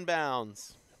to be in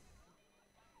bounds.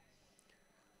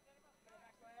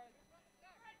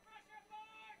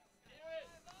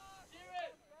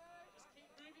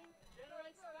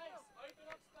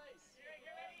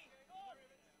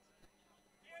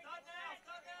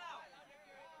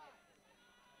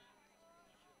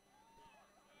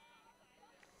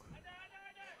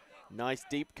 Nice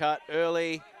deep cut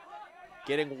early.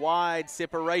 Getting wide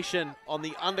separation on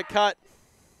the undercut.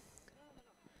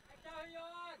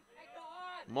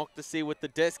 Mokdasi with the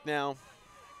disc now.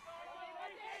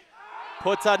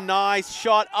 Puts a nice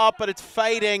shot up, but it's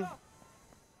fading.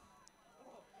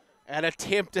 An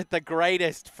attempt at the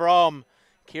greatest from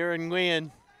Kieran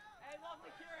Nguyen.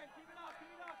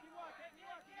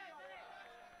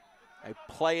 A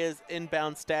player's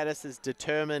inbound status is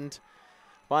determined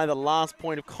by the last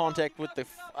point of contact with the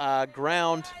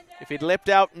ground. If he'd leapt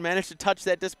out and managed to touch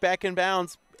that disc back in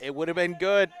bounds, it would have been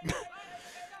good.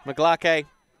 Maglake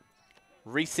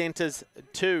recenters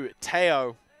to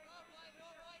Teo.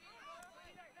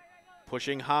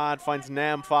 Pushing hard, finds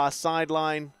Nam far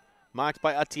sideline. Marked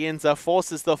by Atienza,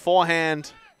 forces the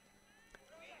forehand.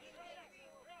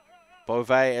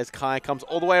 Beauvais as Kai comes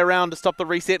all the way around to stop the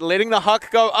reset, letting the huck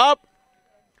go up.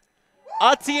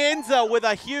 Atienza with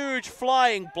a huge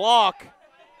flying block.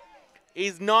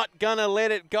 He's not going to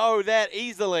let it go that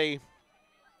easily.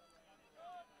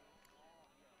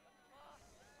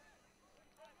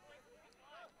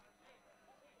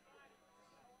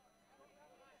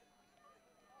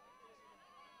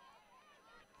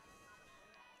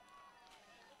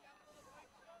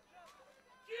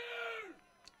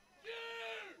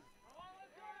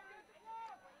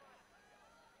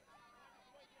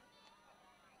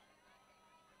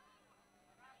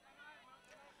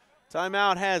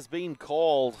 Timeout has been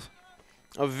called.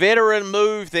 A veteran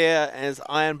move there as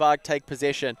Ironbark take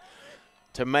possession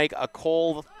to make a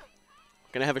call.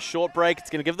 Going to have a short break. It's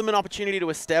going to give them an opportunity to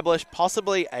establish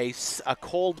possibly a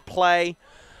called play.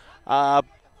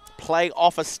 Play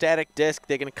off a static disc.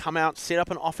 They're going to come out, set up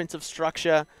an offensive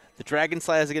structure. The Dragon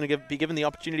Slayers are going to be given the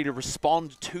opportunity to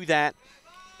respond to that.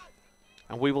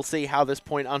 And we will see how this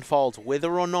point unfolds.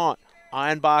 Whether or not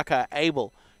Ironbark are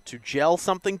able to gel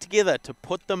something together to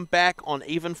put them back on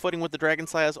even footing with the Dragon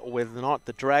Slayers, or whether or not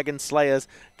the Dragon Slayers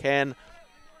can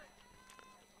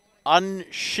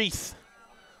unsheath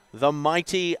the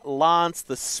mighty lance,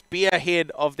 the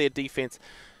spearhead of their defense,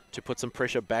 to put some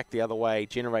pressure back the other way,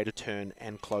 generate a turn,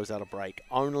 and close out a break.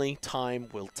 Only time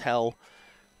will tell,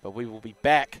 but we will be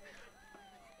back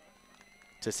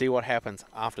to see what happens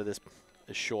after this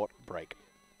short break.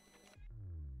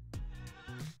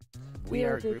 We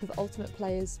are a group of ultimate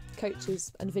players,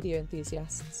 coaches and video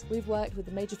enthusiasts. We've worked with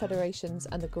the major federations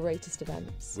and the greatest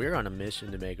events. We're on a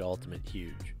mission to make Ultimate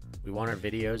huge. We want our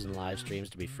videos and live streams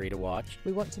to be free to watch.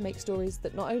 We want to make stories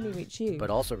that not only reach you, but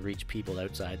also reach people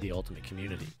outside the Ultimate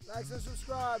community. Like and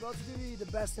subscribe, ulti.TV,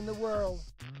 the best in the world.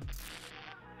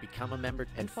 Become a member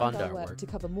and fund fund our work to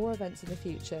cover more events in the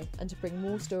future and to bring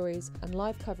more stories and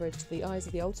live coverage to the eyes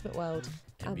of the Ultimate world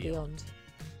and beyond.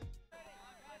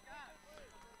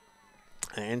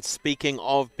 And speaking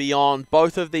of beyond,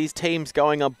 both of these teams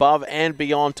going above and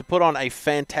beyond to put on a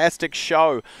fantastic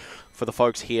show for the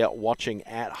folks here watching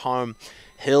at home.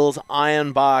 Hill's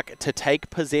Ironbark to take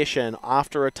possession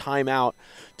after a timeout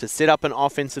to set up an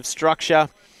offensive structure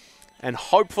and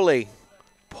hopefully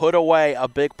put away a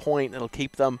big point that'll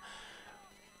keep them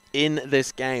in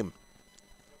this game.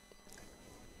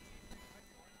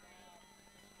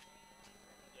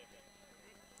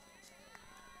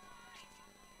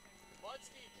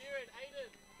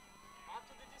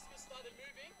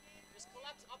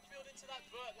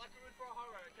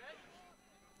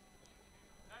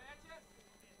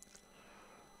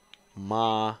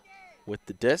 Ma with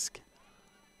the disc.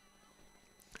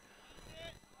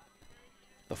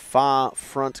 The far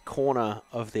front corner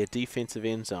of their defensive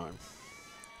end zone.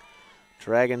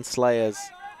 Dragon Slayers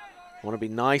want to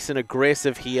be nice and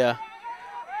aggressive here.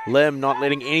 Lim not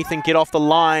letting anything get off the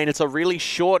line. It's a really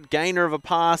short gainer of a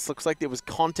pass. Looks like there was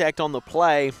contact on the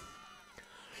play.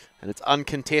 And it's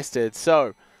uncontested.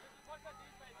 So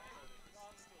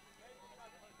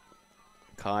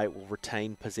Kai will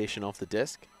retain possession of the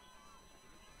disc.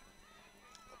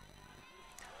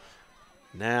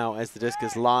 Now, as the disc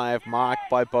is live, marked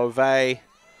by Beauvais.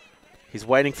 He's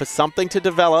waiting for something to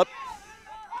develop.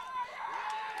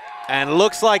 And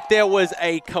looks like there was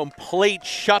a complete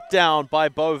shutdown by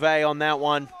Beauvais on that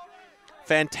one.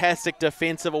 Fantastic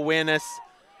defensive awareness.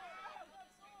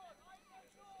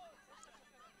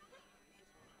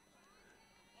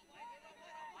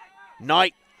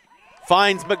 Knight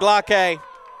finds McGlake.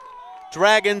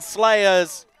 Dragon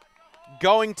Slayers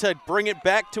going to bring it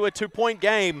back to a 2-point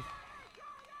game.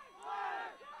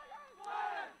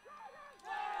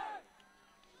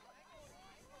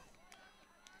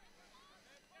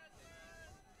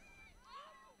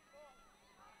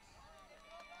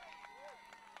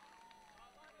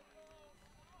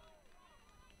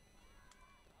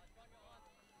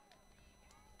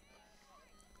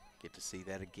 Get to see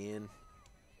that again.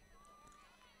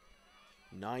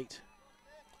 Knight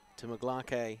to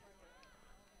McGlake.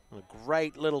 A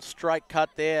great little strike cut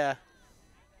there.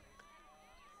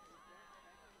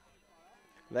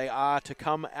 They are to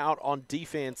come out on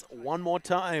defense one more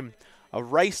time. A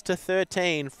race to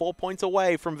 13, 4 points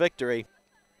away from victory.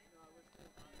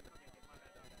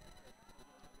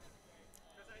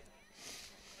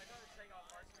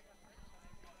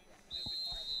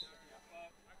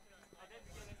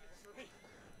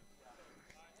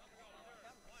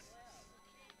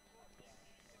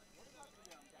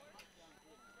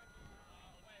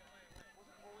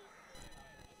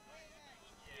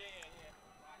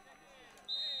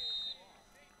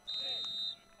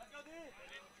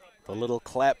 A little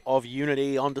clap of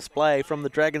unity on display from the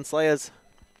Dragon Slayers.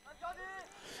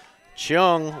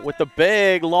 Chung with the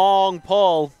big long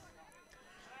pull.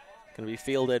 Going to be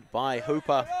fielded by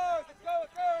Hooper.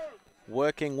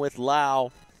 Working with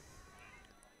Lau.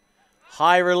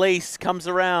 High release comes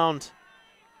around.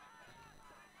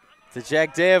 The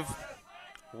Jagdev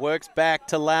works back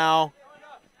to Lau.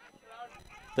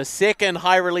 The second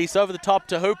high release over the top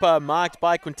to Hooper, marked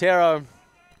by Quintero.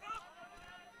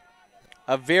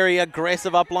 A very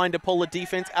aggressive upline to pull the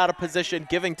defense out of position,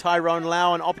 giving Tyrone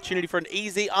Lau an opportunity for an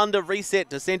easy under reset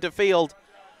to center field.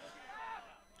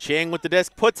 Cheng with the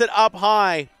disc, puts it up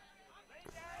high.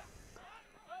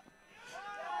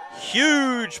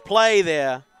 Huge play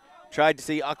there. Tried to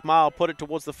see Akmal put it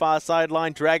towards the far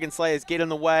sideline. Dragon Slayers get in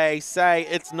the way, say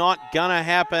it's not gonna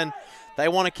happen. They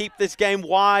want to keep this game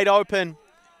wide open.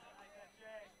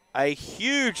 A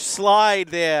huge slide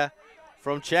there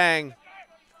from Chang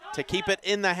to keep it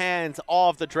in the hands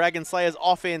of the Dragon Slayers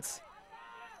offense.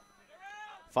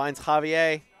 Finds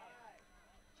Javier.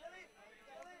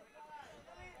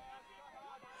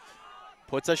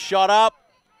 Puts a shot up.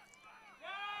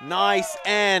 Nice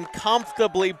and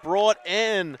comfortably brought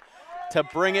in to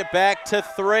bring it back to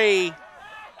 3.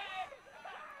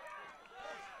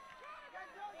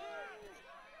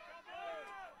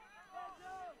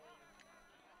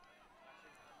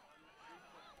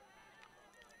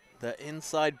 The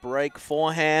inside break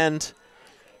forehand.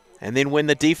 And then when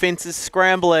the defense is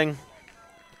scrambling,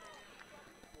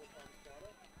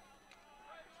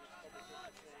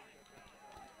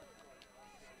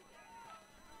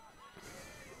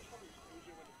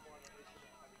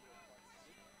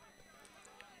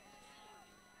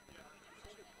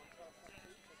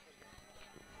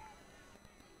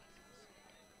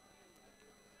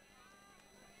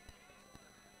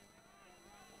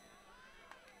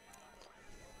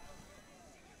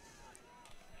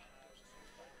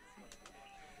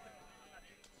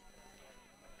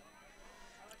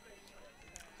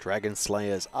 Dragon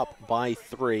Slayers up by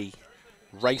 3,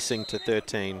 racing to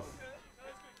 13.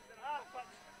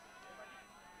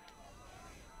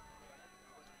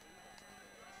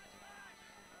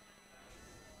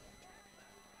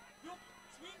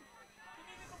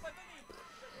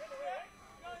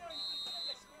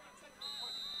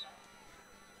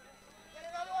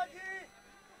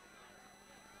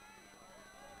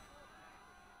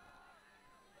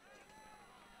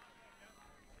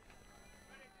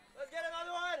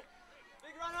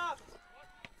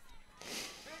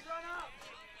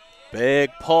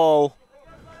 Big pull,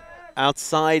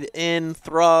 outside in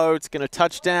throw, it's going to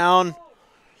touch down.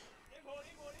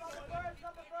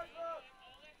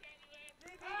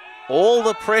 All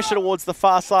the pressure towards the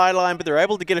far sideline, but they're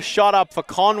able to get a shot up for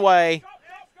Conway.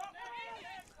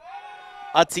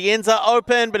 Atienza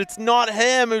open, but it's not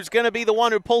him who's going to be the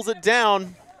one who pulls it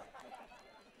down.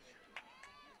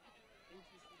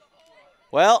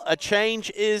 Well, a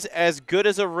change is as good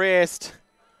as a rest,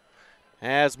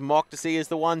 as Mokdesi is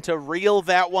the one to reel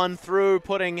that one through,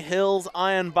 putting Hills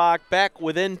Ironbark back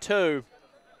within 2.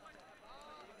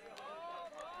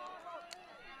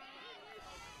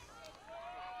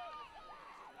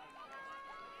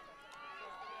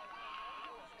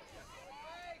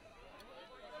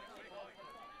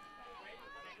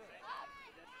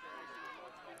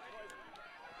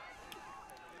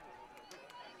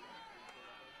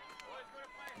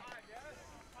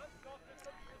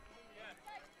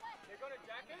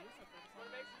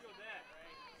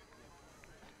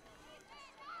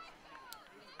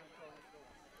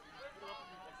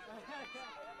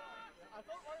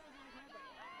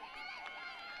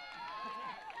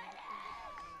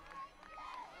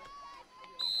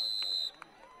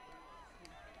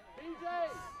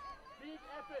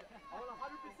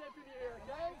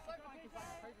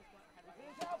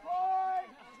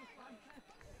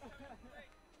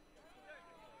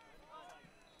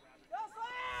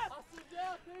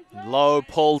 Low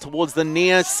pull towards the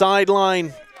near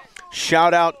sideline.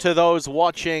 Shout out to those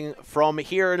watching from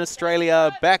here in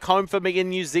Australia, back home for me in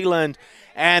New Zealand,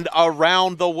 and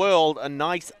around the world. A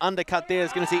nice undercut there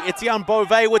is going to see Etienne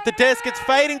Beauvais with the disc. It's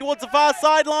fading towards the far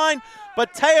sideline,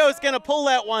 but Teo's going to pull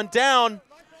that one down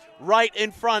right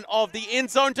in front of the end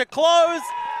zone to close.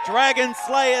 Dragon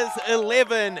Slayers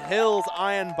 11, Hills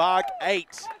Ironbark 8.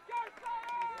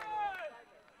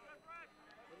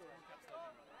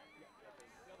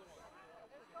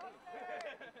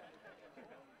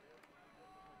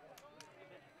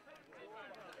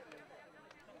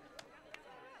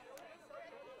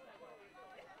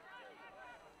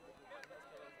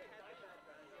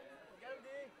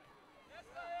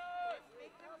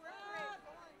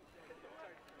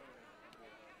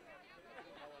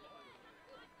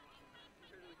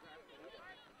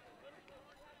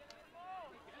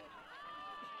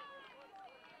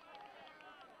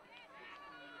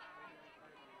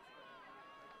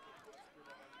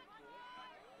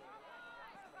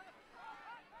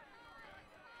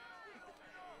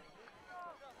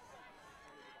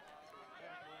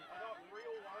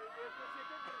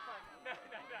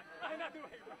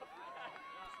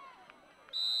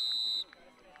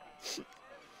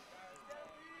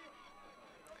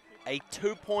 A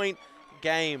 2-point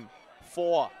game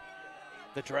for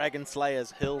the Dragon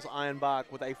Slayers. Hills Ironbark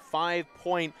with a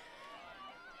 5-point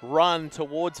run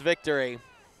towards victory.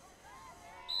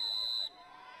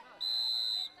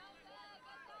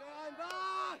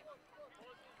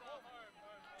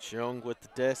 Jung with the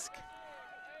disc.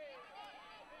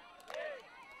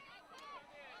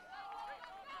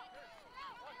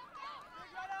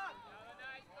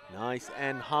 Nice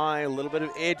and high, a little bit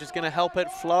of edge is going to help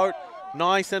it float.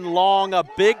 Nice and long, a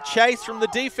big chase from the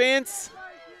defense.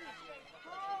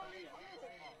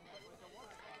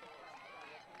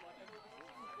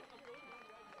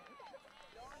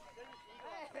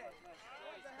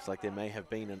 Looks like there may have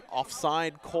been an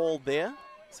offside call there.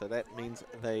 So that means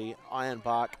the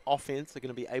Ironbark offense are going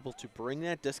to be able to bring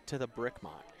that disc to the brick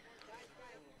mark.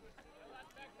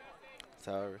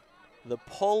 So the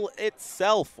pull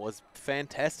itself was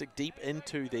fantastic deep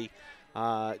into the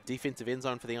defensive end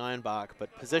zone for the Ironbark,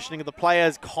 but positioning of the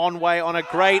players, Conway on a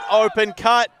great open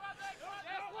cut.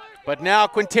 But now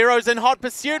Quintero's in hot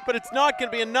pursuit, but it's not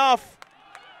going to be enough.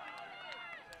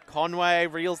 Conway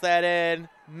reels that in.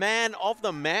 Man of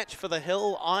the match for the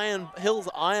Hills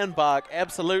Ironbark,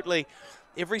 absolutely.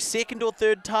 Every second or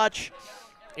third touch,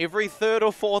 every third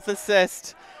or fourth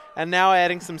assist, and now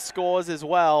adding some scores as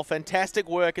well. Fantastic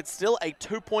work. It's still a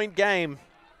 2-point game.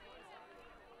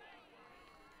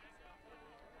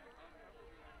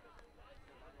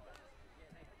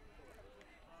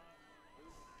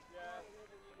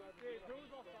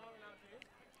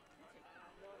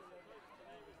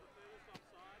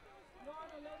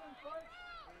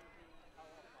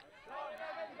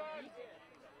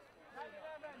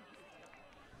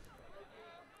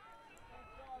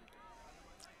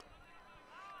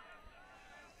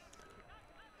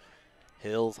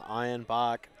 Hills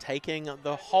Ironbark taking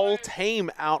the whole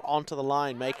team out onto the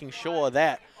line, making sure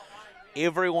that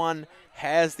everyone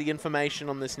has the information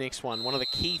on this next one. One of the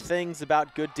key things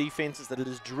about good defense is that it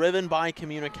is driven by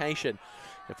communication.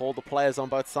 If all the players on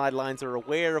both sidelines are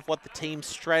aware of what the team's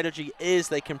strategy is,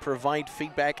 they can provide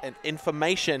feedback and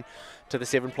information to the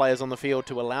 7 players on the field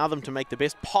to allow them to make the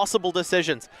best possible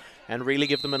decisions and really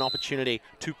give them an opportunity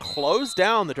to close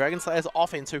down the Dragon Slayers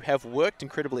offense, who have worked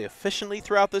incredibly efficiently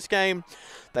throughout this game.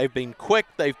 They've been quick,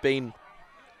 they've been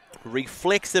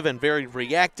reflexive and very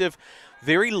reactive,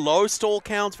 very low stall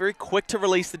counts, very quick to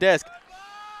release the disc.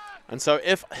 And so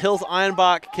if Hills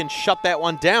Ironbark can shut that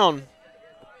one down,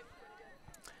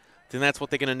 then that's what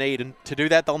they're going to need. And to do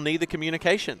that, they'll need the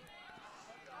communication.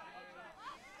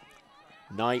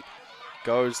 Knight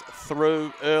goes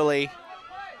through early.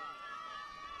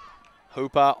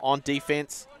 Hooper on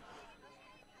defense.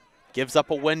 Gives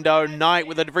up a window. Knight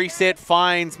with a reset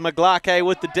finds Maglake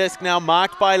with the disc, now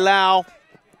marked by Lau.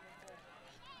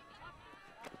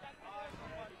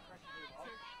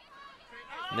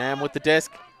 Nam with the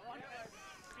disc.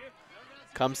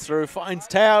 Comes through, finds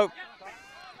Tao.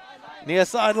 Near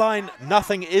sideline,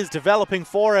 nothing is developing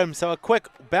for him, so a quick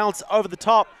bounce over the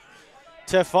top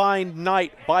to find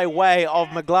Knight by way of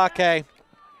Maglake.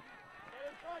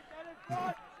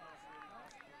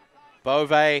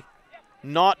 Bove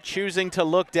not choosing to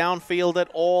look downfield at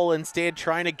all, instead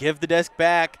trying to give the disc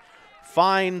back.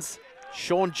 Finds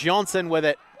Sean Johnson with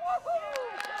it.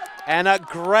 And a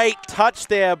great touch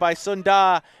there by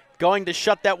Sundar, going to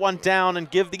shut that one down and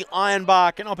give the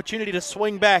Ironbark an opportunity to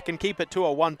swing back and keep it to a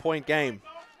 1-point game.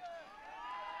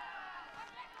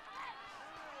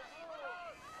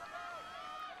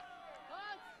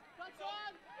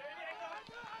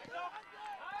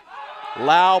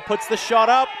 Lau puts the shot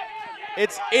up.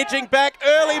 It's edging back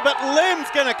early, but Lim's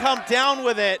going to come down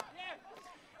with it.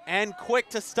 And quick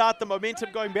to start the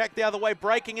momentum, going back the other way,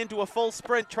 breaking into a full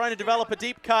sprint, trying to develop a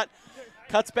deep cut.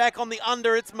 Cuts back on the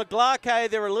under. It's Maglake.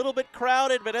 They're a little bit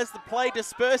crowded, but as the play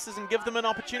disperses and give them an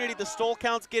opportunity, the stall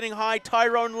count's getting high.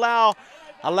 Tyrone Lau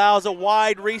allows a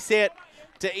wide reset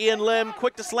to Ian Lim.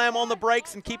 Quick to slam on the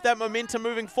brakes and keep that momentum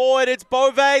moving forward. It's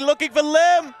Bove looking for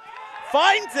Lim.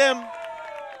 Finds him.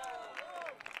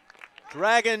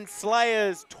 Dragon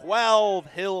Slayers 12,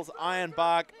 Hills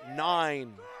Ironbark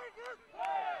 9.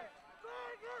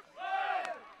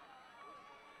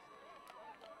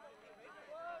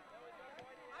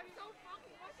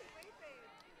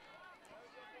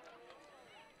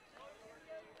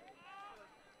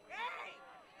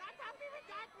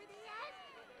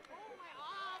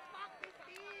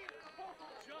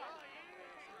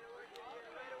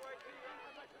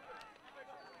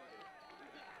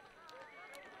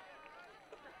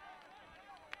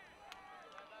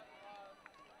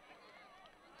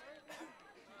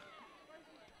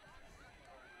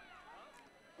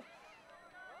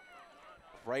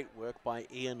 Great work by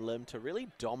Ian Lim to really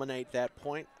dominate that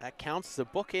point. That counts as a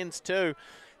bookends too.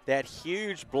 That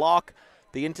huge block,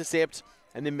 the intercept,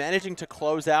 and then managing to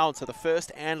close out. So the first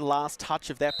and last touch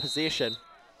of that possession.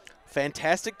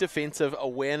 Fantastic defensive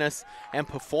awareness and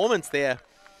performance there.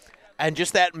 And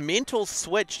just that mental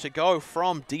switch to go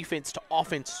from defense to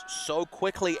offense so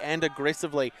quickly and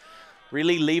aggressively,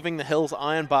 really leaving the Hills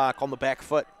Ironbark on the back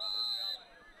foot.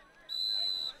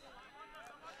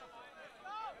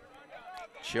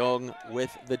 Cheong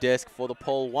with the disc for the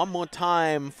pull. One more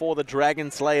time for the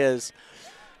Dragon Slayers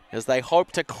as they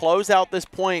hope to close out this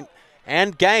point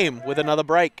and game with another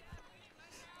break.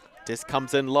 Disc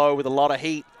comes in low with a lot of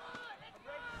heat.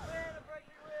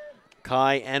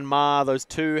 Kai and Ma, those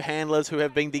two handlers who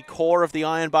have been the core of the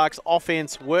Ironbark's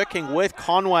offense, working with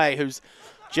Conway, who's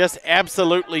just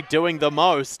absolutely doing the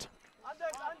most.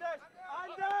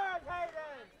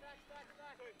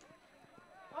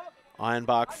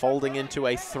 Ironbark folding into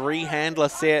a 3-handler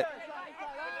set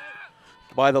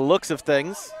by the looks of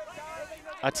things.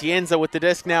 Atienza with the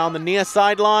disc now on the near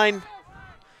sideline.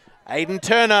 Aiden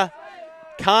Turner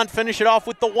can't finish it off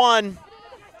with the 1.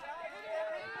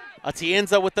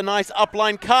 Atienza with the nice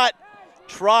upline cut.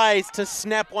 Tries to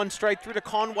snap one straight through to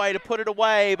Conway to put it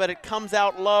away, but it comes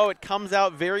out low. It comes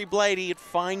out very bladey. It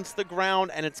finds the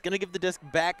ground, and it's going to give the disc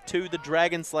back to the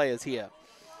Dragon Slayers here.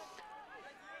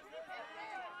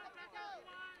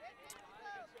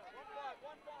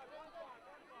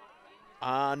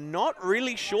 Not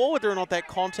really sure whether or not that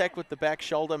contact with the back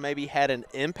shoulder maybe had an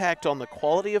impact on the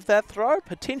quality of that throw.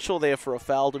 Potential there for a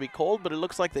foul to be called, but it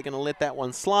looks like they're going to let that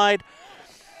one slide.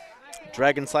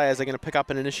 Dragon Slayers are going to pick up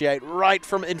and initiate right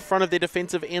from in front of their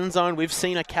defensive end zone. We've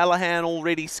seen a Callahan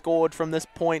already scored from this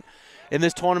point in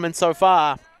this tournament so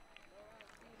far.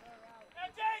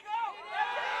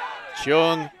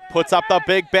 Chung puts up the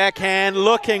big backhand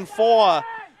looking for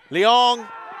Leong,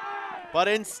 but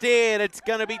instead it's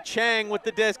going to be Chang with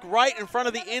the disc right in front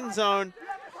of the end zone.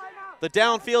 The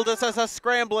downfielders are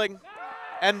scrambling,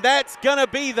 and that's going to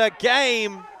be the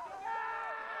game.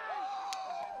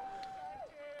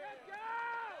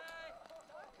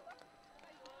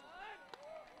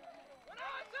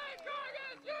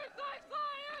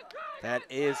 That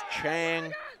is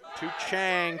Chang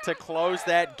to close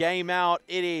that game out.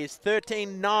 It is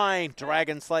 13-9,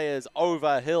 Dragon Slayers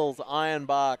over Hills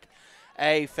Ironbark.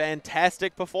 A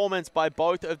fantastic performance by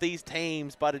both of these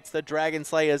teams, but it's the Dragon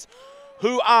Slayers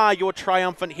who are your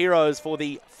triumphant heroes for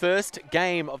the first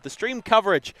game of the stream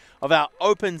coverage of our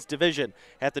Opens division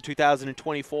at the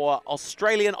 2024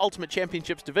 Australian Ultimate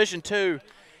Championships Division II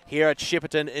here at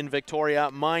Shepparton in Victoria.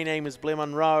 My name is Blair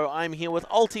Munro. I'm here with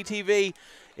ulti.TV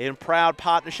in proud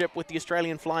partnership with the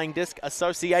Australian Flying Disc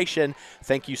Association.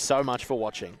 Thank you so much for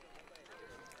watching.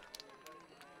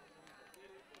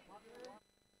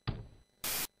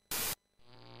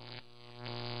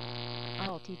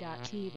 ulti.TV